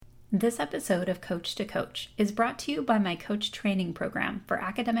This episode of Coach to Coach is brought to you by my coach training program for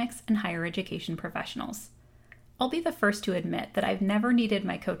academics and higher education professionals. I'll be the first to admit that I've never needed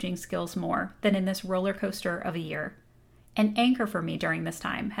my coaching skills more than in this roller coaster of a year. An anchor for me during this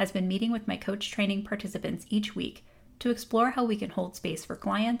time has been meeting with my coach training participants each week to explore how we can hold space for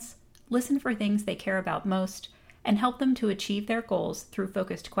clients, listen for things they care about most, and help them to achieve their goals through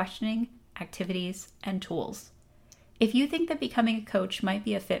focused questioning, activities, and tools. If you think that becoming a coach might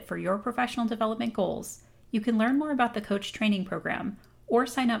be a fit for your professional development goals, you can learn more about the coach training program or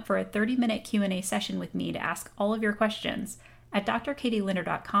sign up for a 30-minute Q&A session with me to ask all of your questions at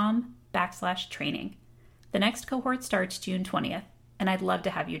drkatielinder.com/training. The next cohort starts June 20th, and I'd love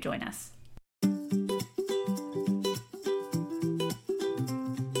to have you join us.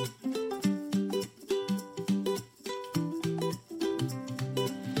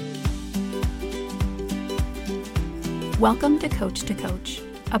 Welcome to Coach,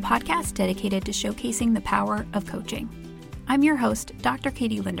 a podcast dedicated to showcasing the power of coaching. I'm your host, Dr.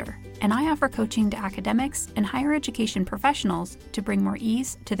 Katie Linder, and I offer coaching to academics and higher education professionals to bring more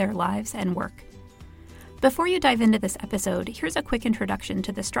ease to their lives and work. Before you dive into this episode, here's a quick introduction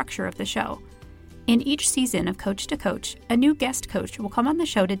to the structure of the show. In each season of Coach to Coach, a new guest coach will come on the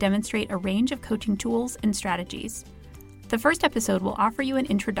show to demonstrate a range of coaching tools and strategies. The first episode will offer you an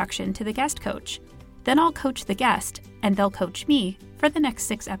introduction to the guest coach. Then I'll coach the guest, and they'll coach me for the next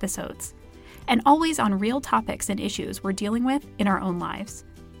 6 episodes, and always on real topics and issues we're dealing with in our own lives.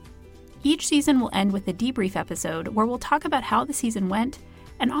 Each season will end with a debrief episode where we'll talk about how the season went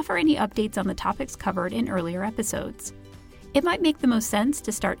and offer any updates on the topics covered in earlier episodes. It might make the most sense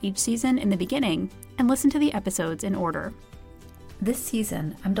to start each season in the beginning and listen to the episodes in order. This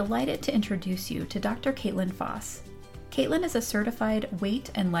season, I'm delighted to introduce you to Dr. Caitlin Foss. Caitlin is a certified weight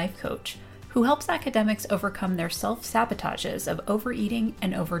and life coach who helps academics overcome their self-sabotages of overeating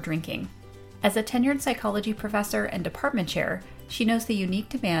and overdrinking. As a tenured psychology professor and department chair, she knows the unique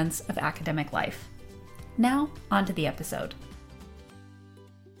demands of academic life. Now, on to the episode.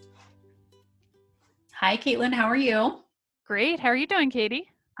 Hi, Caitlin. How are you? Great. How are you doing, Katie?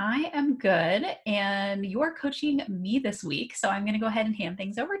 I am good, and you are coaching me this week, so I'm going to go ahead and hand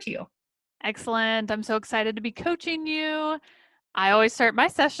things over to you. Excellent. I'm so excited to be coaching you. I always start my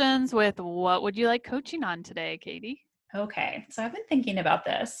sessions with, what would you like coaching on today, Katie? Okay, so I've been thinking about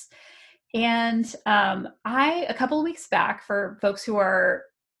this, and a couple of weeks back, for folks who are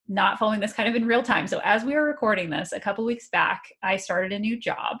not following this kind of in real time, so as we were recording this, a couple of weeks back, I started a new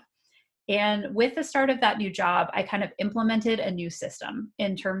job. And with the start of that new job, I kind of implemented a new system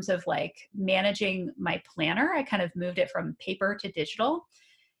in terms of like managing my planner. I kind of moved it from paper to digital.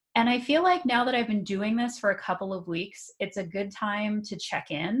 And I feel like now that I've been doing this for a couple of weeks, it's a good time to check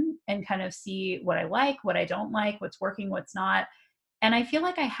in and kind of see what I like, what I don't like, what's working, what's not. And I feel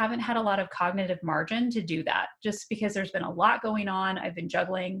like I haven't had a lot of cognitive margin to do that just because there's been a lot going on. I've been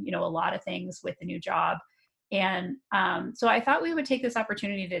juggling, a lot of things with the new job. And so I thought we would take this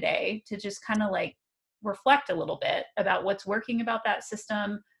opportunity today to just kind of like reflect a little bit about what's working about that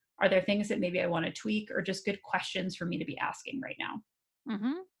system. Are there things that maybe I want to tweak, or just good questions for me to be asking right now?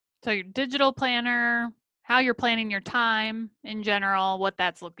 Mm-hmm. So your digital planner, how you're planning your time in general, what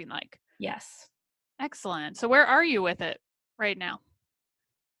that's looking like. Yes. Excellent. So where are you with it right now?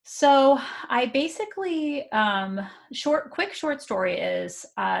 So I basically, short story is,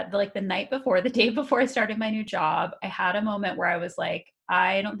 the day before I started my new job, I had a moment where I was like,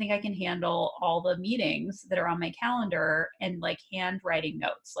 I don't think I can handle all the meetings that are on my calendar and like handwriting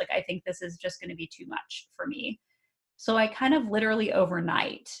notes. Like, I think this is just going to be too much for me. So I kind of literally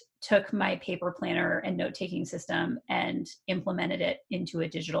overnight took my paper planner and note-taking system and implemented it into a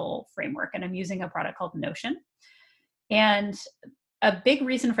digital framework. And I'm using a product called Notion. And a big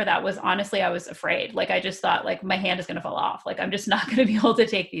reason for that was, honestly, I was afraid. Like, I just thought like my hand is going to fall off. Like, I'm just not going to be able to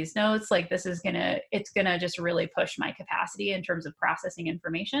take these notes. Like, it's going to just really push my capacity in terms of processing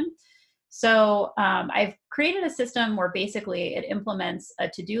information. So I've created a system where basically it implements a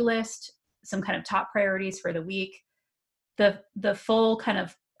to-do list, some kind of top priorities for the week, the full kind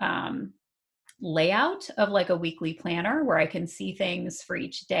of layout of like a weekly planner where I can see things for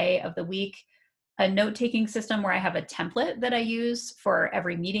each day of the week, a note-taking system where I have a template that I use for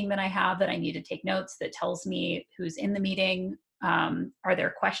every meeting that I have that I need to take notes, that tells me who's in the meeting. Are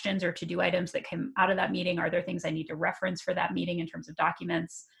there questions or to-do items that came out of that meeting? Are there things I need to reference for that meeting in terms of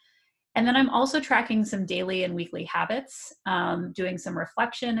documents? And then I'm also tracking some daily and weekly habits, doing some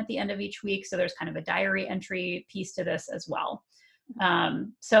reflection at the end of each week. So there's kind of a diary entry piece to this as well.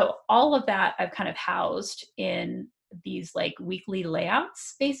 So all of that I've kind of housed in these like weekly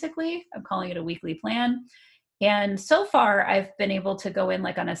layouts, basically. I'm calling it a weekly plan. And so far, I've been able to go in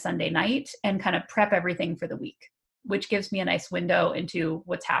like on a Sunday night and kind of prep everything for the week, which gives me a nice window into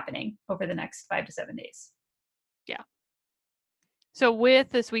what's happening over the next 5 to 7 days. Yeah. So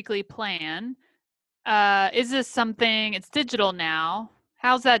with this weekly plan, is this something, it's digital now?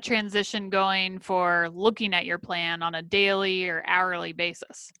 How's that transition going for looking at your plan on a daily or hourly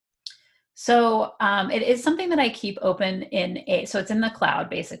basis? So it is something that I keep open so it's in the cloud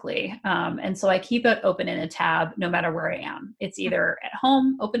basically. And so I keep it open in a tab no matter where I am. It's either at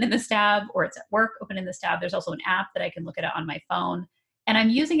home, open in this tab, or it's at work, open in this tab. There's also an app that I can look at it on my phone. And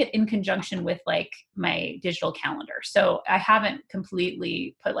I'm using it in conjunction with like my digital calendar. So I haven't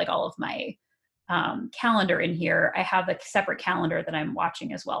completely put like all of my calendar in here. I have a separate calendar that I'm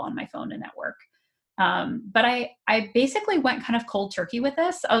watching as well on my phone and at work. But I basically went kind of cold turkey with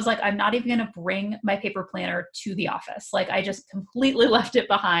this. I was like, I'm not even going to bring my paper planner to the office. Like I just completely left it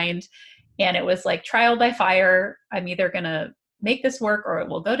behind, and it was like trial by fire. I'm either going to make this work or it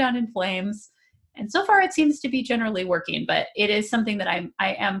will go down in flames. And so far it seems to be generally working, but it is something that I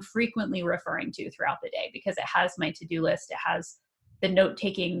am frequently referring to throughout the day because it has my to-do list. It has the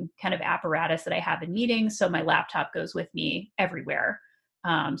note-taking kind of apparatus that I have in meetings. So my laptop goes with me everywhere,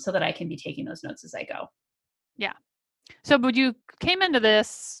 so that I can be taking those notes as I go. Yeah. So, but you came into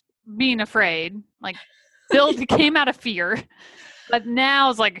this being afraid, like build came out of fear, but now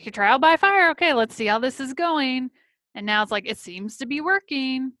it's like trial by fire. Okay, let's see how this is going. And now it's like, it seems to be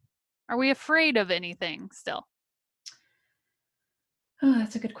working. Are we afraid of anything still? Oh,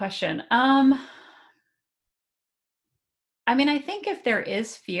 that's a good question. I mean, I think if there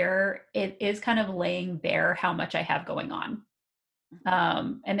is fear, it is kind of laying bare how much I have going on.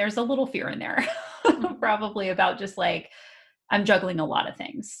 And there's a little fear in there, probably about just like, I'm juggling a lot of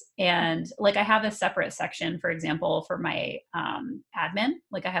things. And like, I have a separate section, for example, for my admin.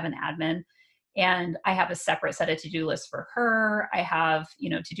 Like, I have an admin and I have a separate set of to-do lists for her. I have,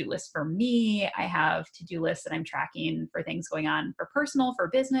 to-do lists for me. I have to-do lists that I'm tracking for things going on for personal, for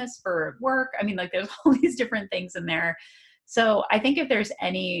business, for work. I mean, like, there's all these different things in there. So I think if there's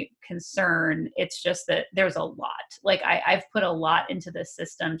any concern, it's just that there's a lot. Like I've put a lot into this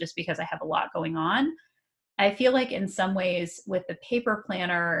system just because I have a lot going on. I feel like in some ways with the paper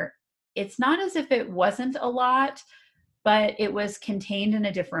planner, it's not as if it wasn't a lot, but it was contained in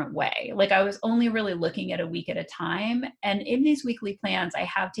a different way. Like I was only really looking at a week at a time. And in these weekly plans, I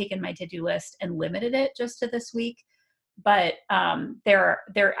have taken my to-do list and limited it just to this week. But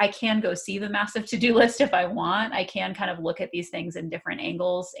I can go see the massive to-do list if I want. I can kind of look at these things in different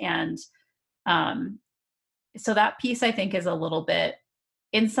angles. And um, so that piece I think is a little bit,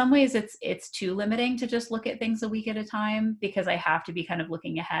 in some ways it's too limiting to just look at things a week at a time because I have to be kind of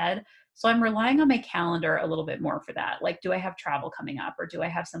looking ahead. So I'm relying on my calendar a little bit more for that. Like, do I have travel coming up or do I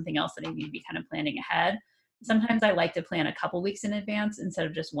have something else that I need to be kind of planning ahead? Sometimes I like to plan a couple weeks in advance instead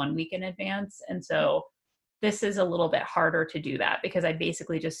of just 1 week in advance. And so this is a little bit harder to do that because I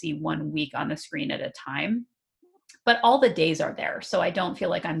basically just see 1 week on the screen at a time. But all the days are there. So I don't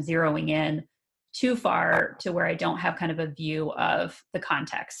feel like I'm zeroing in too far to where I don't have kind of a view of the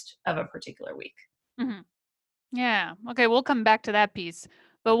context of a particular week. Mm-hmm. Yeah. Okay, we'll come back to that piece.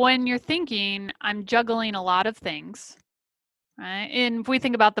 But when you're thinking, I'm juggling a lot of things, right? And if we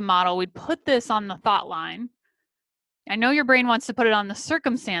think about the model, we'd put this on the thought line. I know your brain wants to put it on the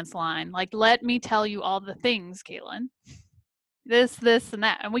circumstance line. Like, let me tell you all the things, Caitlin. This, and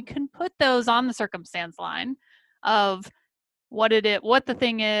that. And we can put those on the circumstance line of what the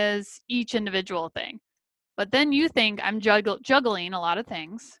thing is, each individual thing. But then you think I'm juggling a lot of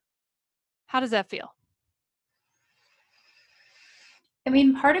things. How does that feel? I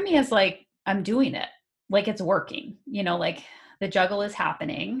mean, part of me is like, I'm doing it, like it's working, like the juggle is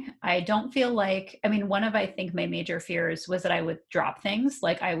happening. I don't feel like, I mean, one of, I think my major fears was that I would drop things.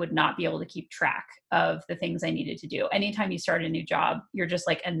 Like I would not be able to keep track of the things I needed to do. Anytime you start a new job, you're just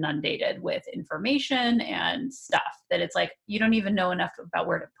like inundated with information and stuff that it's like, you don't even know enough about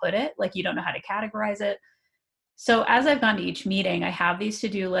where to put it. Like you don't know how to categorize it. So as I've gone to each meeting, I have these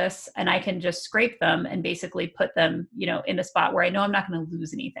to-do lists and I can just scrape them and basically put them, in a spot where I know I'm not going to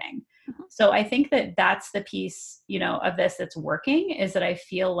lose anything. Mm-hmm. So I think that that's the piece, of this that's working, is that I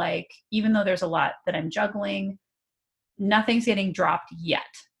feel like even though there's a lot that I'm juggling, nothing's getting dropped yet.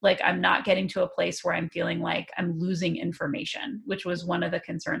 Like I'm not getting to a place where I'm feeling like I'm losing information, which was one of the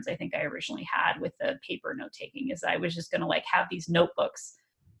concerns I think I originally had with the paper note taking, is I was just going to like have these notebooks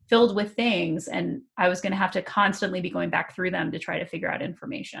filled with things and I was going to have to constantly be going back through them to try to figure out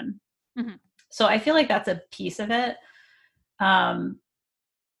information. Mm-hmm. So I feel like that's a piece of it.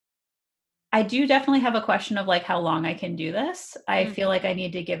 I do definitely have a question of like how long I can do this. I Mm, feel like I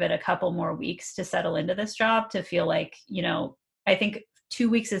need to give it a couple more weeks to settle into this job to feel like, I think 2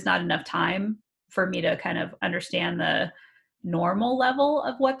 weeks is not enough time for me to kind of understand the normal level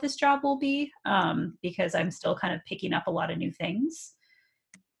of what this job will be, because I'm still kind of picking up a lot of new things.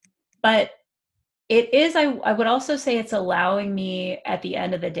 But it is, I would also say it's allowing me at the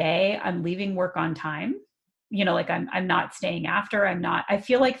end of the day, I'm leaving work on time. Like I'm not staying after. I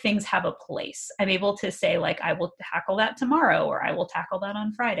feel like things have a place. I'm able to say like I will tackle that tomorrow or I will tackle that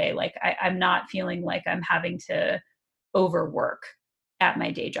on Friday. Like I'm not feeling like I'm having to overwork at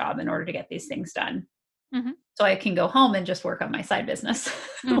my day job in order to get these things done. mhm, So I can go home and just work on my side business,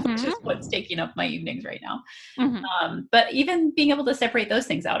 which mhm, is what's taking up my evenings right now. mhm, But even being able to separate those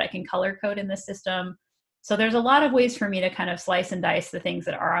things out, I can color code in this system. So there's a lot of ways for me to kind of slice and dice the things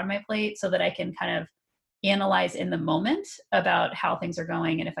that are on my plate so that I can kind of analyze in the moment about how things are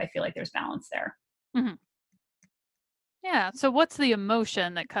going and if I feel like there's balance there. mhm. Yeah. So what's the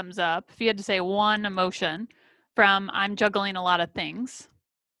emotion that comes up? If you had to say one emotion from I'm juggling a lot of things,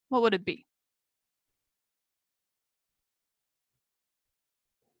 what would it be?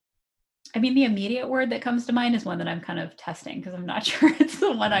 I mean, the immediate word that comes to mind is one that I'm kind of testing because I'm not sure it's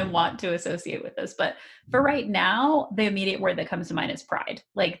the one I want to associate with this. But for right now, the immediate word that comes to mind is pride,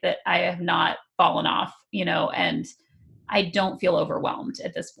 like that I have not fallen off, and I don't feel overwhelmed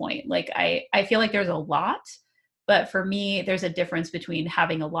at this point. Like I feel like there's a lot, but for me, there's a difference between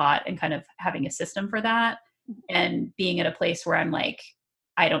having a lot and kind of having a system for that and being at a place where I'm like,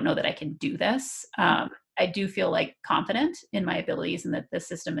 I don't know that I can do this. I do feel like confident in my abilities and that the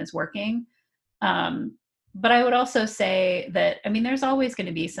system is working. Um, but I would also say that, I mean, there's always going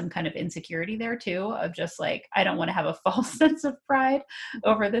to be some kind of insecurity there too, of just like, I don't want to have a false sense of pride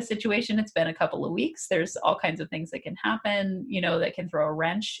over this situation. It's been a couple of weeks. There's all kinds of things that can happen, that can throw a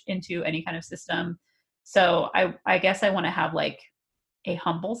wrench into any kind of system. So I guess I want to have like a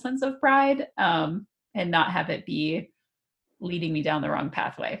humble sense of pride, and not have it be leading me down the wrong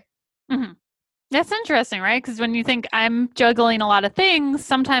pathway. Mhm. That's interesting, right? Because when you think I'm juggling a lot of things,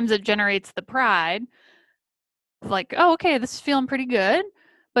 sometimes it generates the pride of like, oh, okay, this is feeling pretty good.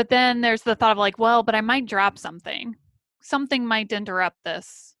 But then there's the thought of like, well, but I might drop something. Something might interrupt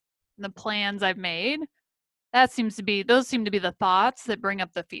this. The plans I've made. Those seem to be the thoughts that bring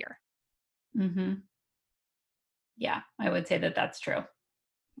up the fear. Hmm. Yeah, I would say that that's true.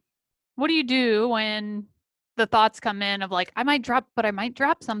 What do you do when the thoughts come in of like, I might drop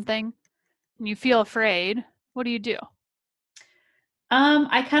something and you feel afraid? What do you do?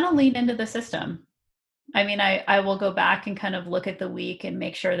 I kind of lean into the system. I mean, I will go back and kind of look at the week and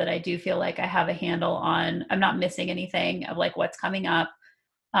make sure that I do feel like I have a handle on, I'm not missing anything of like what's coming up.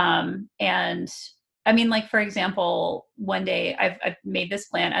 And I mean, like, for example, one day I've made this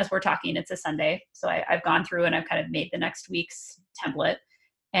plan as we're talking, it's a Sunday. So I've gone through and I've kind of made the next week's template.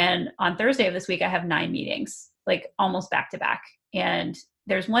 And on Thursday of this week, I have 9 meetings, like almost back to back. And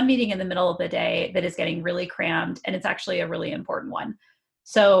there's one meeting in the middle of the day that is getting really crammed, and it's actually a really important one.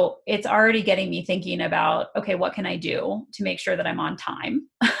 So it's already getting me thinking about, okay, what can I do to make sure that I'm on time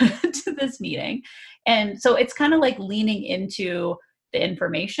to this meeting? And so it's kind of like leaning into the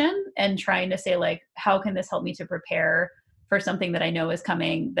information and trying to say, like, how can this help me to prepare for something that I know is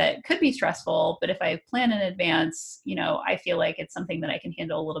coming that could be stressful, but if I plan in advance, I feel like it's something that I can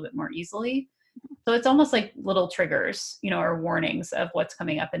handle a little bit more easily. So it's almost like little triggers, or warnings of what's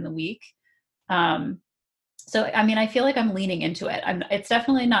coming up in the week. Um, so I mean, I feel like I'm leaning into it. It's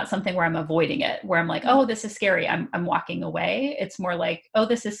definitely not something where I'm avoiding it, where I'm like, Mhm. oh, this is scary, I'm walking away. It's more like, oh,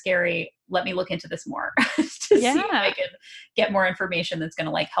 this is scary, let me look into this more to see if I Yeah. can get more information that's going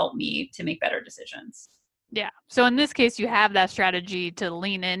to like help me to make better decisions. Yeah. So in this case, you have that strategy to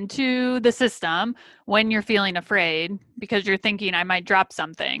lean into the system when you're feeling afraid because you're thinking I might drop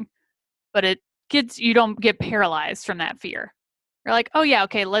something, but you don't get paralyzed from that fear. You're like, oh yeah,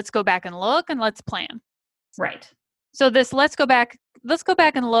 okay, let's go back and look and let's plan. Right. So this let's go back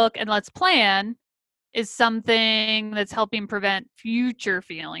and look and let's plan is something that's helping prevent future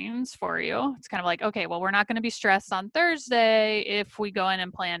feelings for you. It's kind of like, okay, well, we're not going to be stressed on Thursday if we go in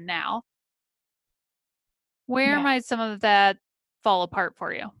and plan now. Where Yeah. might some of that fall apart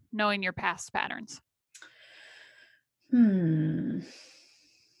for you, knowing your past patterns? Hmm.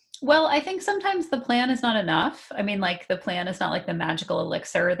 Well, I think sometimes the plan is not enough. I mean, like the plan is not like the magical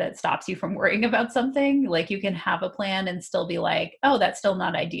elixir that stops you from worrying about something. Like you can have a plan and still be like, oh, that's still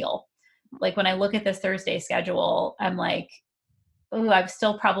not ideal. Like when I look at this Thursday schedule, I'm like, oh, I'm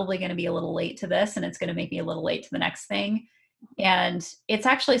still probably going to be a little late to this and it's going to make me a little late to the next thing. And it's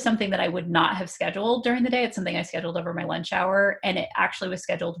actually something that I would not have scheduled during the day. It's something I scheduled over my lunch hour. And it actually was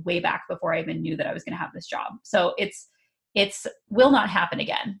scheduled way back before I even knew that I was going to have this job. So it's will not happen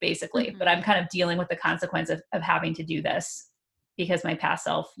again, basically. But I'm kind of dealing with the consequence of having to do this because my past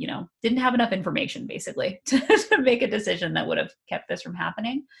self, didn't have enough information basically to make a decision that would have kept this from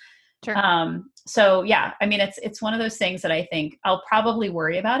happening. Sure. So yeah, I mean, it's one of those things that I think I'll probably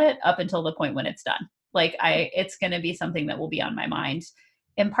worry about it up until the point when it's done. Like it's going to be something that will be on my mind,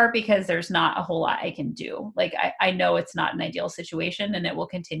 in part because there's not a whole lot I can do. Like I know it's not an ideal situation, and it will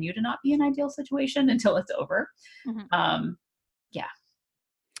continue to not be an ideal situation until it's over. Yeah.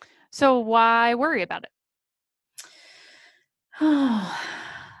 So why worry about it?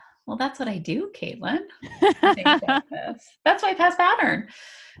 Well, that's what I do, Caitlin. That's my past pattern.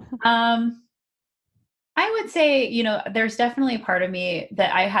 I would say, there's definitely a part of me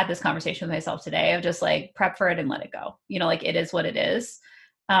that I had this conversation with myself today of just like prep for it and let it go. Like it is what it is.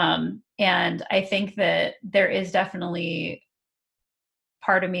 And I think that there is definitely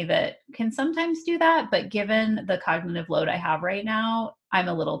part of me that can sometimes do that. But given the cognitive load I have right now, I'm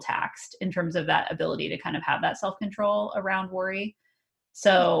a little taxed in terms of that ability to kind of have that self-control around worry.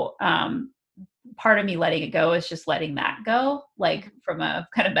 So part of me letting it go is just letting that go, like from a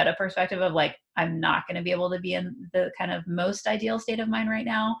kind of meta perspective of like, I'm not going to be able to be in the kind of most ideal state of mind right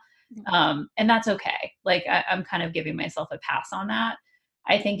now. And that's okay. Like I'm kind of giving myself a pass on that.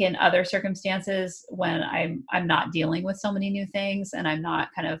 I think in other circumstances when I'm not dealing with so many new things and I'm not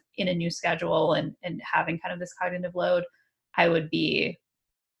kind of in a new schedule and having kind of this cognitive load, I would be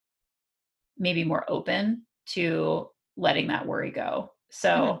maybe more open to letting that worry go.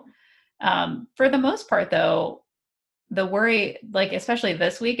 So for the most part though, the worry, like especially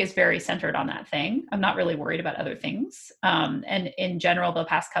this week, is very centered on that thing. I'm not really worried about other things. And in general, the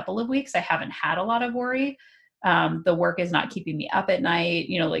past couple of weeks, I haven't had a lot of worry. The work is not keeping me up at night,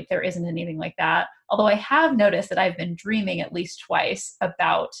 like there isn't anything like that. Although I have noticed that I've been dreaming at least twice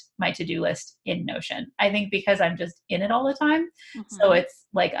about my to-do list in Notion. I think because I'm just in it all the time. So it's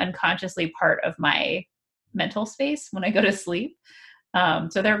like unconsciously part of my mental space when I go to sleep.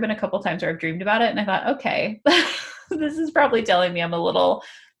 So there have been a couple times where I've dreamed about it and I thought, okay, this is probably telling me I'm a little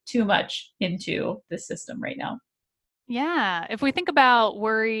too much into this system right now. Yeah. If we think about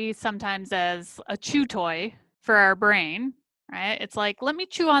worry sometimes as a chew toy for our brain, right? It's like, let me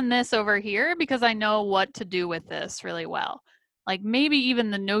chew on this over here because I know what to do with this really well. Like maybe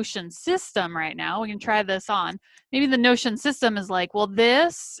even the Notion system right now, we can try this on. Maybe the Notion system is like, well,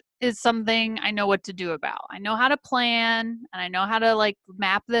 this is something I know what to do about. I know how to plan and I know how to like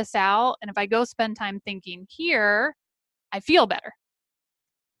map this out. And if I go spend time thinking here, I feel better.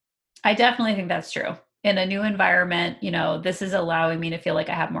 I definitely think that's true. In a new environment, this is allowing me to feel like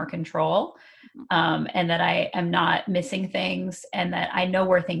I have more control, and that I am not missing things and that I know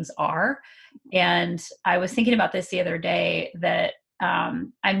where things are. And I was thinking about this the other day that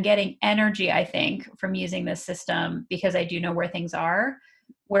I'm getting energy, I think, from using this system because I do know where things are.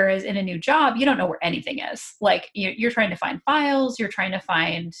 Whereas in a new job, you don't know where anything is. Like you're trying to find files, you're trying to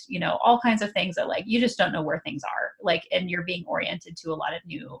find, all kinds of things that like, you just don't know where things are. Like, and you're being oriented to a lot of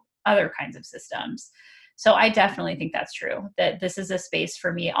new other kinds of systems. So I definitely think that's true, that this is a space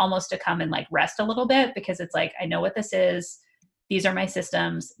for me almost to come and like rest a little bit because it's like, I know what this is. These are my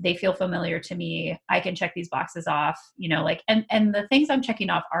systems. They feel familiar to me. I can check these boxes off, like, and the things I'm checking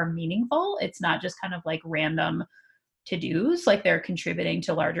off are meaningful. It's not just kind of like random to-dos, like they're contributing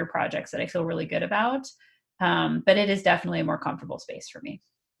to larger projects that I feel really good about. But it is definitely a more comfortable space for me.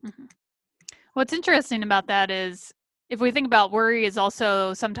 What's interesting about that is if we think about worry is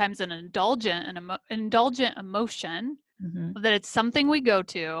also sometimes an indulgent emotion, that it's something we go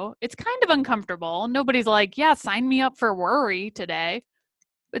to. It's kind of uncomfortable. Nobody's like, yeah, sign me up for worry today.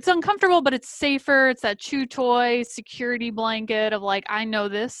 It's uncomfortable, but it's safer. It's that chew toy security blanket of like, I know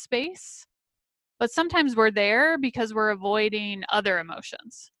this space. But sometimes we're there because we're avoiding other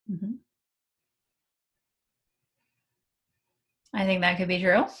emotions. I think that could be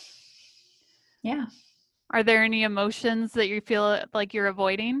true. Yeah. Are there any emotions that you feel like you're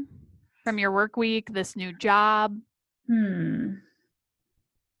avoiding from your work week, this new job?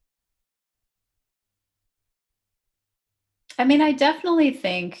 I mean, I definitely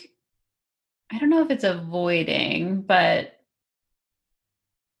think, I don't know if it's avoiding, but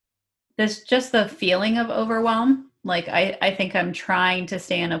there's just the feeling of overwhelm. Like I think I'm trying to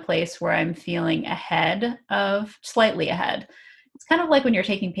stay in a place where I'm feeling slightly ahead. It's kind of like when you're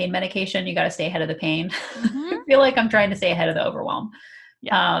taking pain medication, you got to stay ahead of the pain. I feel like I'm trying to stay ahead of the overwhelm.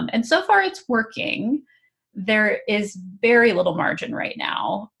 Yeah. And so far it's working. There is very little margin right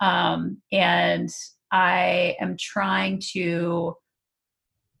now. And I am trying to,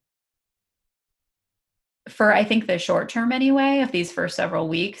 for I think the short term anyway, of these first several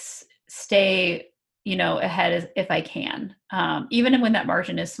weeks, stay, ahead if I can, even when that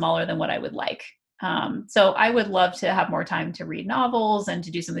margin is smaller than what I would like. So I would love to have more time to read novels and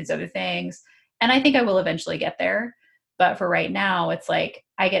to do some of these other things. And I think I will eventually get there. But for right now, it's like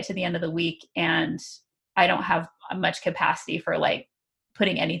I get to the end of the week and I don't have much capacity for like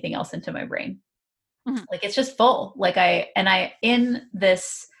putting anything else into my brain. Mhm. Like it's just full. In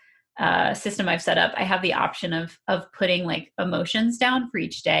this system I've set up, I have the option of putting like emotions down for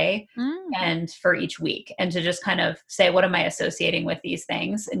each day Mm. and for each week, and to just kind of say, what am I associating with these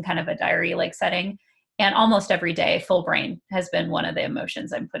things in kind of a diary like setting. And almost every day, full brain has been one of the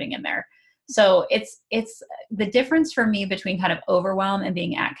emotions I'm putting in there. So it's the difference for me between kind of overwhelm and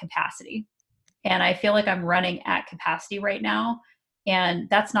being at capacity. And I feel like I'm running at capacity right now. And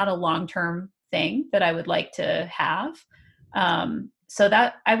that's not a long-term thing that I would like to have. So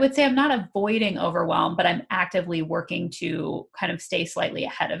that I would say I'm not avoiding overwhelm, but I'm actively working to kind of stay slightly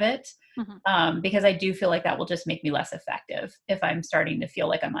ahead of it. Because I do feel like that will just make me less effective if I'm starting to feel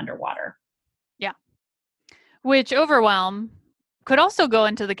like I'm underwater. Yeah. Which overwhelm could also go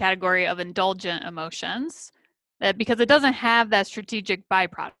into the category of indulgent emotions, because it doesn't have that strategic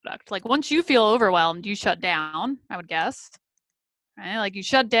byproduct. Like once you feel overwhelmed, you shut down, I would guess. Right? Like you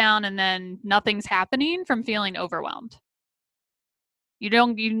shut down and then nothing's happening from feeling overwhelmed.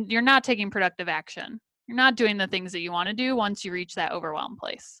 You're not taking productive action. You're not doing the things that you want to do once you reach that overwhelmed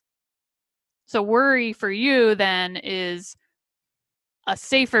place. So worry for you then is a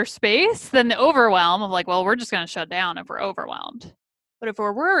safer space than the overwhelm of like, well, we're just going to shut down if we're overwhelmed. But if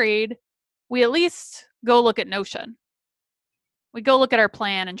we're worried, we at least go look at Notion. We go look at our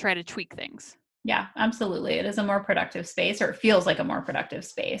plan and try to tweak things. Yeah, absolutely. It is a more productive space, or it feels like a more productive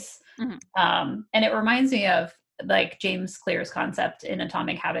space. Mm-hmm. And it reminds me of like James Clear's concept in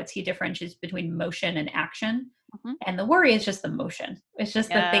Atomic Habits. He differentiates between motion and action. Mm-hmm. And the worry is just the motion. It's just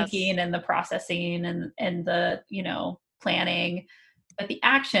the Yes. thinking and the processing and the, planning. But the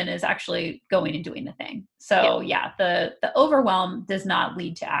action is actually going and doing the thing. So the overwhelm does not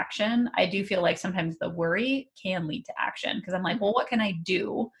lead to action. I do feel like sometimes the worry can lead to action, because I'm like, Mm-hmm. well, what can I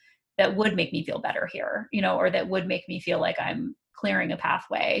do that would make me feel better here, or that would make me feel like I'm clearing a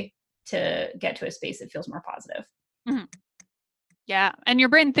pathway to get to a space that feels more positive. Mm-hmm. Yeah. And your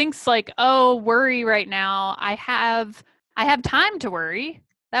brain thinks like, oh, worry right now. I have time to worry.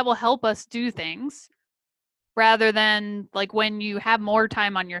 That will help us do things. Rather than like when you have more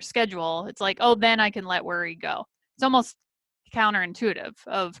time on your schedule, it's like, oh, then I can let worry go. It's almost counterintuitive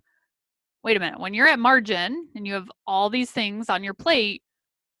of, wait a minute, when you're at margin and you have all these things on your plate,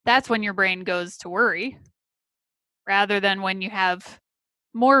 that's when your brain goes to worry, rather than when you have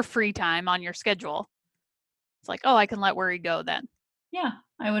more free time on your schedule. It's like, oh, I can let worry go then. Yeah,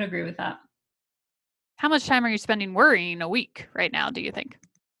 I would agree with that. How much time are you spending worrying a week right now, do you think?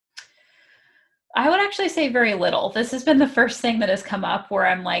 I would actually say very little. This has been the first thing that has come up where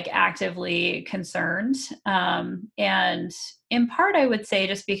I'm like actively concerned. And in part, I would say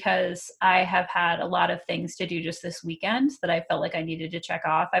just because I have had a lot of things to do just this weekend that I felt like I needed to check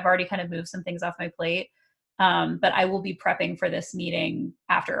off. I've already kind of moved some things off my plate. But I will be prepping for this meeting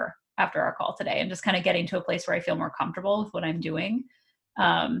after our call today, and just kind of getting to a place where I feel more comfortable with what I'm doing.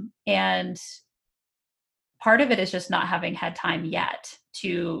 And part of it is just not having had time yet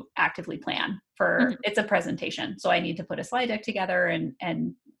to actively plan for it's a presentation. So I need to put a slide deck together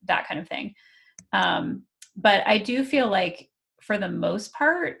and that kind of thing. But I do feel like for the most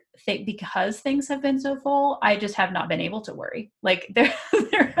part, because things have been so full, I just have not been able to worry. Like there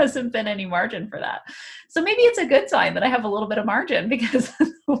hasn't been any margin for that. So maybe it's a good sign that I have a little bit of margin, because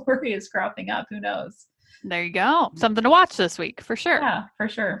the worry is cropping up. Who knows? There you go. Something to watch this week for sure. Yeah, for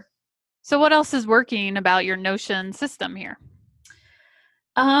sure. So what else is working about your Notion system here?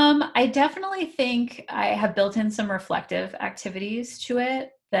 I definitely think I have built in some reflective activities to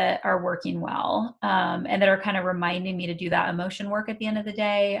it that are working well, and that are kind of reminding me to do that emotion work at the end of the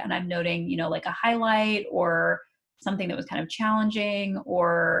day. And I'm noting, like a highlight or something that was kind of challenging,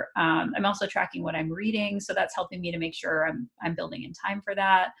 or I'm also tracking what I'm reading. So that's helping me to make sure I'm building in time for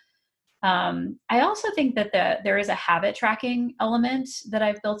that. I also think that there is a habit tracking element that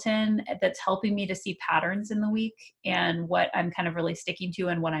I've built in that's helping me to see patterns in the week and what I'm kind of really sticking to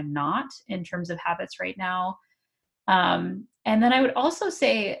and what I'm not in terms of habits right now. And then I would also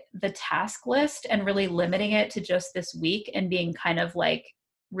say the task list, and really limiting it to just this week, and being kind of like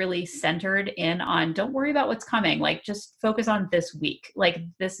really centered in on, don't worry about what's coming, like just focus on this week. Like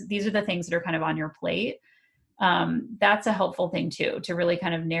these are the things that are kind of on your plate. That's a helpful thing too, to really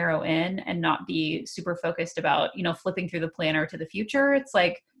kind of narrow in and not be super focused about, flipping through the planner to the future. It's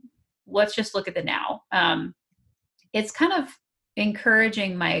like, let's just look at the now. It's kind of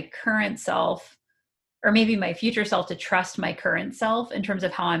encouraging my current self, or maybe my future self, to trust my current self in terms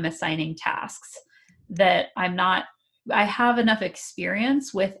of how I'm assigning tasks, that I have enough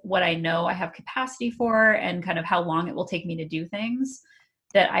experience with what I know I have capacity for and kind of how long it will take me to do things,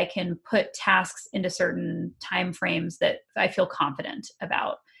 that I can put tasks into certain time frames that I feel confident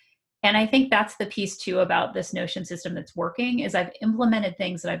about. And I think that's the piece too about this Notion system that's working, is I've implemented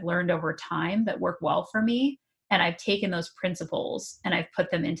things that I've learned over time that work well for me. And I've taken those principles and I've put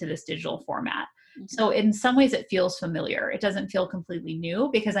them into this digital format. Mm-hmm. So in some ways it feels familiar. It doesn't feel completely new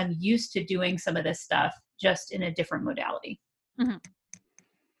because I'm used to doing some of this stuff just in a different modality. Mm-hmm.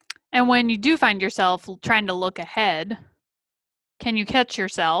 And when you do find yourself trying to look ahead, can you catch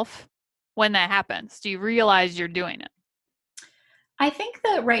yourself when that happens? Do you realize you're doing it? I think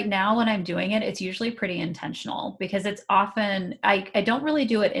that right now when I'm doing it, it's usually pretty intentional, because it's often, I don't really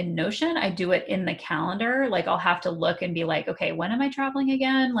do it in Notion. I do it in the calendar. Like I'll have to look and be like, okay, when am I traveling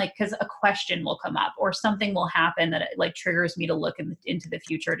again? Like, cause a question will come up or something will happen that it like triggers me to look into the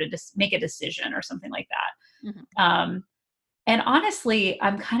future to just make a decision or something like that. Mm-hmm. And honestly,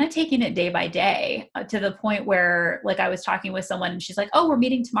 I'm kind of taking it day by day, to the point where, like, I was talking with someone and she's like, oh, we're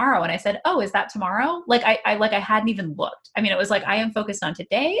meeting tomorrow. And I said, oh, is that tomorrow? Like, I hadn't even looked. I mean, it was like, I am focused on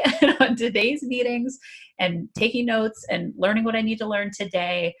today and on today's meetings and taking notes and learning what I need to learn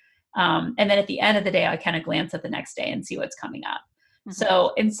today. And then at the end of the day, I kind of glance at the next day and see what's coming up. Mm-hmm.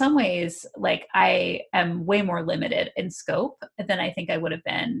 So in some ways, like, I am way more limited in scope than I think I would have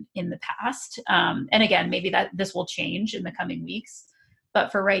been in the past. And again, maybe that this will change in the coming weeks,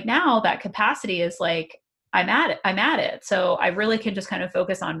 but for right now, that capacity is like, I'm at it. So I really can just kind of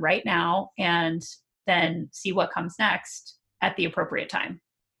focus on right now and then see what comes next at the appropriate time.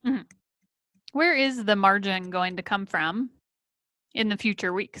 Mm-hmm. Where is the margin going to come from in the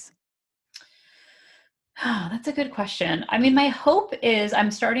future weeks? Oh, that's a good question. I mean, my hope is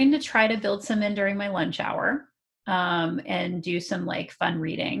I'm starting to try to build some in during my lunch hour, and do some like fun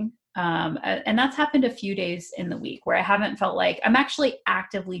reading. And that's happened a few days in the week where I haven't felt like I'm actually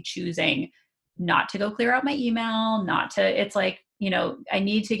actively choosing not to go clear out my email, it's like, I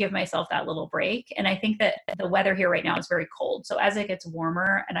need to give myself that little break. And I think that the weather here right now is very cold. So as it gets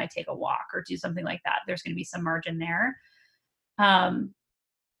warmer and I take a walk or do something like that, there's going to be some margin there.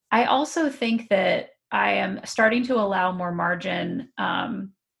 I also think that I am starting to allow more margin.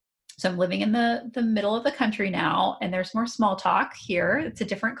 So I'm living in the middle of the country now, and there's more small talk here. It's a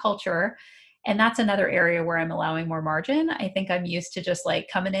different culture. And that's another area where I'm allowing more margin. I think I'm used to just like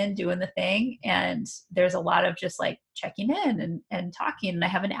coming in, doing the thing. And there's a lot of just like checking in and talking. And I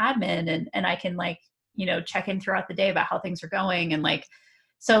have an admin and I can like, check in throughout the day about how things are going. And like,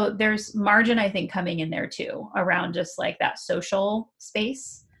 so there's margin, I think, coming in there too, around just like that social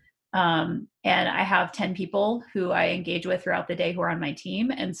space. And I have 10 people who I engage with throughout the day who are on my team.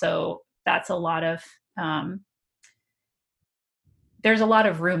 And so that's a lot of, there's a lot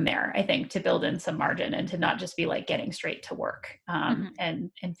of room there, I think, to build in some margin and to not just be like getting straight to work,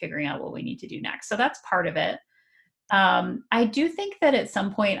 and figuring out what we need to do next. So that's part of it. I do think that at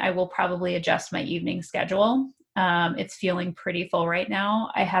some point I will probably adjust my evening schedule. It's feeling pretty full right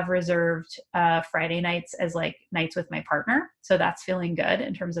now. I have reserved Friday nights as like nights with my partner. So that's feeling good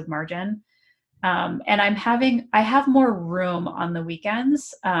in terms of margin. And I have more room on the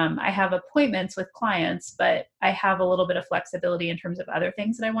weekends. I have appointments with clients, but I have a little bit of flexibility in terms of other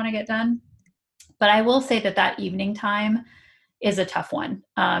things that I want to get done. But I will say that evening time is a tough one,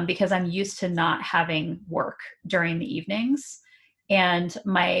 because I'm used to not having work during the evenings. And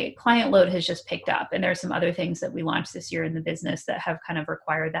my client load has just picked up. And there's some other things that we launched this year in the business that have kind of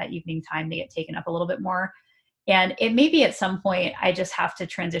required that evening time to get taken up a little bit more. And it may be at some point I just have to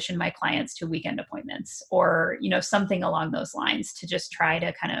transition my clients to weekend appointments or, something along those lines to just try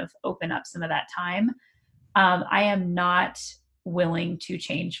to kind of open up some of that time. I am not willing to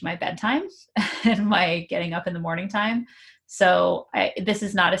change my bedtime and my getting up in the morning time. So this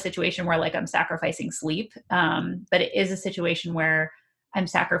is not a situation where like I'm sacrificing sleep, but it is a situation where I'm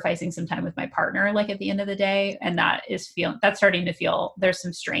sacrificing some time with my partner, like at the end of the day. And that's starting to feel, there's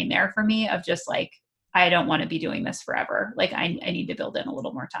some strain there for me of just like, I don't want to be doing this forever. Like I need to build in a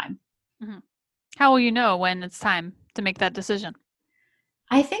little more time. Mm-hmm. How will you know when it's time to make that decision?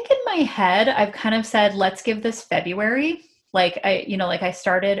 I think in my head, I've kind of said, let's give this February. Like I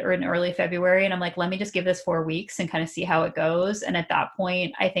started in early February and I'm like, let me just give this 4 weeks and kind of see how it goes. And at that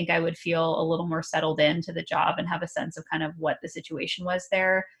point, I think I would feel a little more settled into the job and have a sense of kind of what the situation was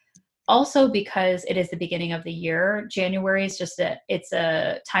there. also because it is the beginning of the year, January is it's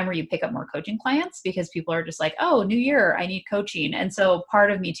a time where you pick up more coaching clients because people are just like, oh, new year, I need coaching. And so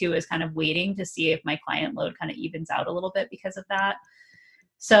part of me too is kind of waiting to see if my client load kind of evens out a little bit because of that.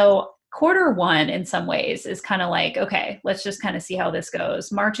 So Q1 in some ways is kind of like, okay, let's just kind of see how this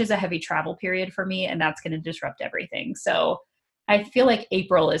goes. March is a heavy travel period for me, and that's going to disrupt everything. So I feel like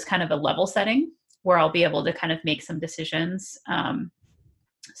April is kind of a level setting where I'll be able to kind of make some decisions.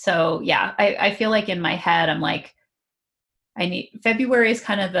 So yeah, I feel like in my head, I'm like, February is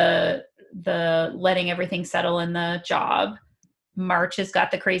kind of the letting everything settle in the job. March has got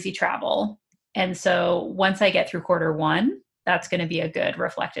the crazy travel. And so once I get through Q1, that's going to be a good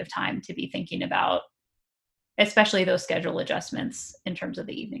reflective time to be thinking about, especially those schedule adjustments in terms of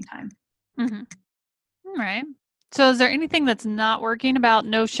the evening time. Mm-hmm. All right. So is there anything that's not working about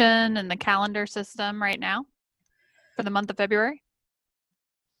Notion and the calendar system right now for the month of February?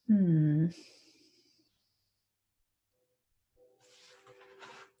 I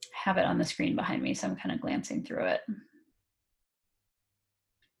have it on the screen behind me, so I'm kind of glancing through it.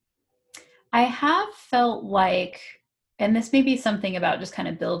 I have felt like, and this may be something about just kind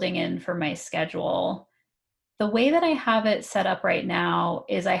of building in for my schedule. The way that I have it set up right now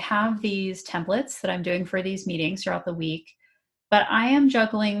is I have these templates that I'm doing for these meetings throughout the week, but I am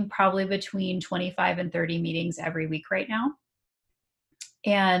juggling probably between 25 and 30 meetings every week right now.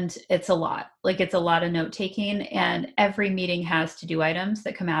 And it's a lot. Like, it's a lot of note taking, and every meeting has to-do items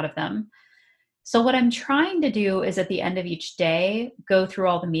that come out of them. So what I'm trying to do is at the end of each day, go through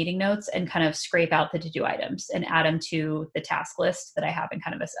all the meeting notes and kind of scrape out the to-do items and add them to the task list that I have in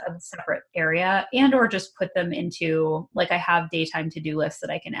kind of a separate area, and or just put them into, like, I have daytime to-do lists that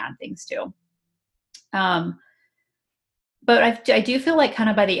I can add things to. But I do feel like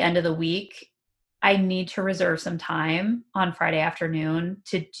kind of by the end of the week, I need to reserve some time on Friday afternoon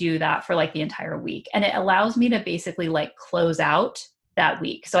to do that for like the entire week. And it allows me to basically like close out that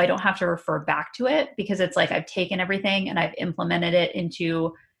week. So I don't have to refer back to it, because it's like I've taken everything and I've implemented it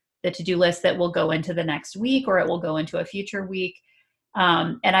into the to-do list that will go into the next week, or it will go into a future week.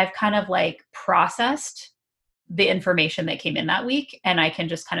 And I've kind of like processed the information that came in that week, and I can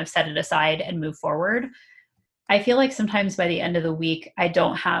just kind of set it aside and move forward. I feel like sometimes by the end of the week,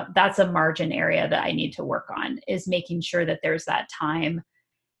 that's a margin area that I need to work on, is making sure that there's that time,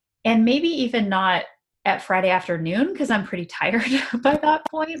 and maybe even not at Friday afternoon, because I'm pretty tired by that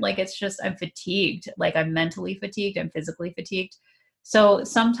point. Like, it's just, I'm fatigued. Like, I'm mentally fatigued, I'm physically fatigued. So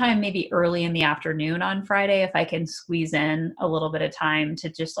sometime maybe early in the afternoon on Friday, if I can squeeze in a little bit of time to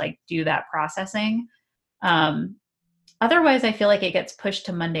just like do that processing. Otherwise, I feel like it gets pushed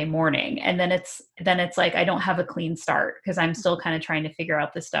to Monday morning, and then it's like I don't have a clean start because I'm still kind of trying to figure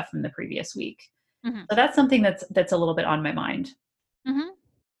out the stuff from the previous week. Mm-hmm. So that's something that's a little bit on my mind. Mm-hmm.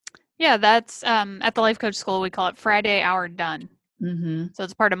 Yeah, that's at the Life Coach School, we call it Friday Hour Done. Mm-hmm. So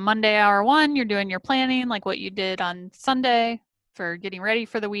it's part of Monday Hour 1. You're doing your planning, like what you did on Sunday for getting ready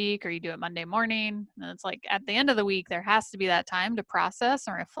for the week, or you do it Monday morning. And it's like at the end of the week, there has to be that time to process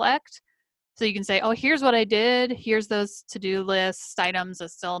and reflect. So you can say, oh, here's what I did. Here's those to-do lists, items that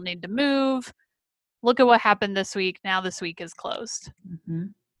still need to move. Look at what happened this week. Now this week is closed. Mm-hmm.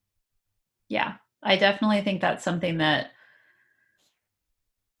 Yeah, I definitely think that's something that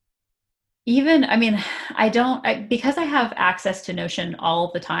because I have access to Notion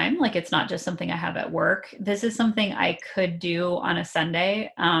all the time, like it's not just something I have at work. This is something I could do on a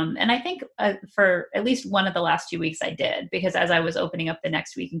Sunday. And I think for at least one of the last 2 weeks I did, because as I was opening up the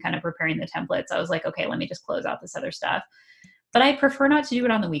next week and kind of preparing the templates, I was like, okay, let me just close out this other stuff. But I prefer not to do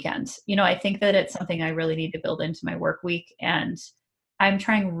it on the weekend. I think that it's something I really need to build into my work week. And I'm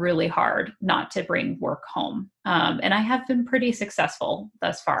trying really hard not to bring work home. And I have been pretty successful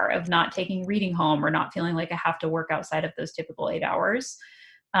thus far of not taking reading home, or not feeling like I have to work outside of those typical 8 hours.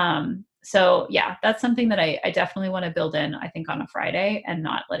 So yeah, that's something that I definitely want to build in, I think, on a Friday, and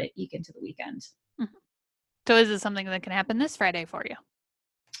not let it eke into the weekend. Mm-hmm. So is it something that can happen this Friday for you?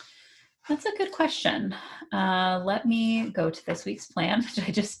 That's a good question. Let me go to this week's plan, which I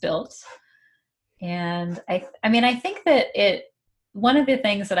just built. And I think that one of the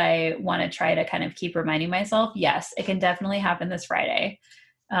things that I want to try to kind of keep reminding myself, yes, it can definitely happen this Friday.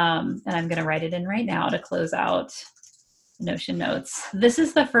 And I'm going to write it in right now to close out Notion notes. This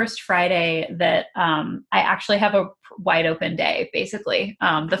is the first Friday that I actually have a wide open day, basically.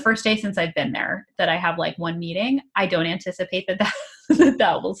 The first day since I've been there that I have like one meeting. I don't anticipate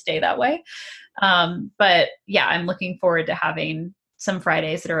that will stay that way. But yeah, I'm looking forward to having some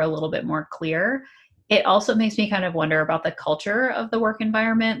Fridays that are a little bit more clear. It also makes me kind of wonder about the culture of the work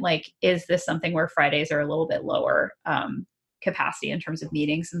environment. Like, is this something where Fridays are a little bit lower? capacity in terms of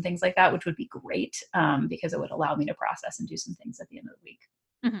meetings and things like that, which would be great because it would allow me to process and do some things at the end of the week.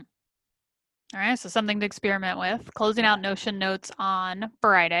 Mm-hmm. All right. So something to experiment with. Closing out Notion notes on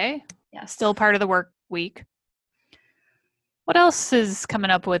Friday. Yeah. Still part of the work week. What else is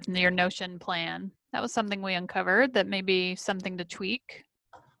coming up with your Notion plan? That was something we uncovered that may be something to tweak.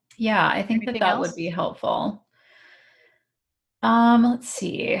 Yeah, I think Anything that else would be helpful. Let's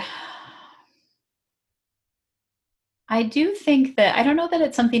see. I do think that, I don't know that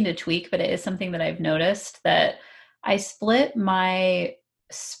it's something to tweak, but it is something that I've noticed that I split my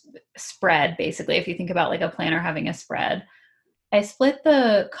spread, basically, if you think about like a planner having a spread. I split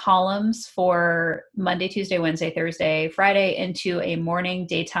the columns for Monday, Tuesday, Wednesday, Thursday, Friday into a morning,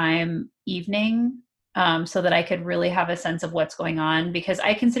 daytime, evening, so that I could really have a sense of what's going on, because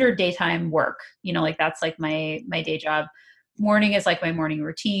I consider daytime work, like that's like my day job. Morning is like my morning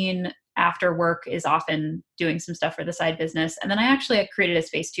routine. After work is often doing some stuff for the side business. And then I actually created a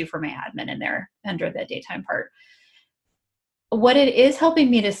space too for my admin in there under the daytime part. What it is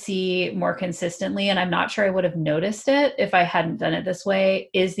helping me to see more consistently, and I'm not sure I would have noticed it if I hadn't done it this way,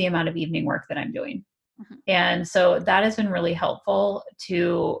 is the amount of evening work that I'm doing. Mm-hmm. And so that has been really helpful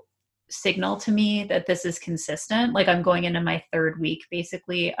to signal to me that this is consistent. Like I'm going into my third week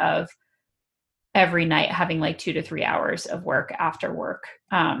basically of every night having like 2 to 3 hours of work after work.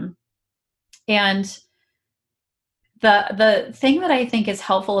 And the thing that I think is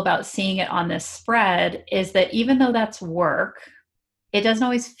helpful about seeing it on this spread is that even though that's work, it doesn't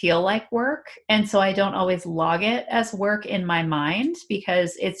always feel like work. And so I don't always log it as work in my mind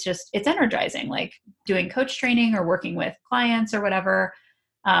because it's energizing, like doing coach training or working with clients or whatever.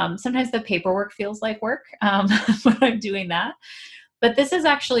 Sometimes the paperwork feels like work when I'm doing that. But this is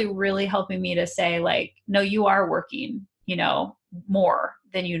actually really helping me to say like, no, you are working, more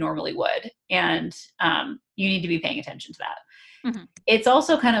than you normally would. And you need to be paying attention to that. Mm-hmm. It's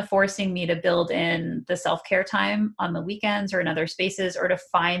also kind of forcing me to build in the self-care time on the weekends or in other spaces, or to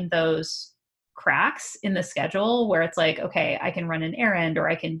find those cracks in the schedule where it's like, okay, I can run an errand or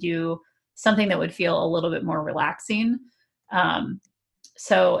I can do something that would feel a little bit more relaxing.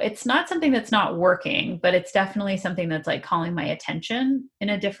 So it's not something that's not working, but it's definitely something that's like calling my attention in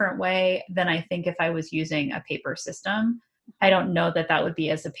a different way than I think if I was using a paper system. I don't know that that would be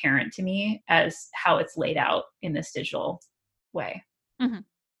as apparent to me as how it's laid out in this digital way. Mm-hmm.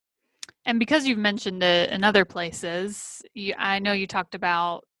 And because you've mentioned it in other places, I know you talked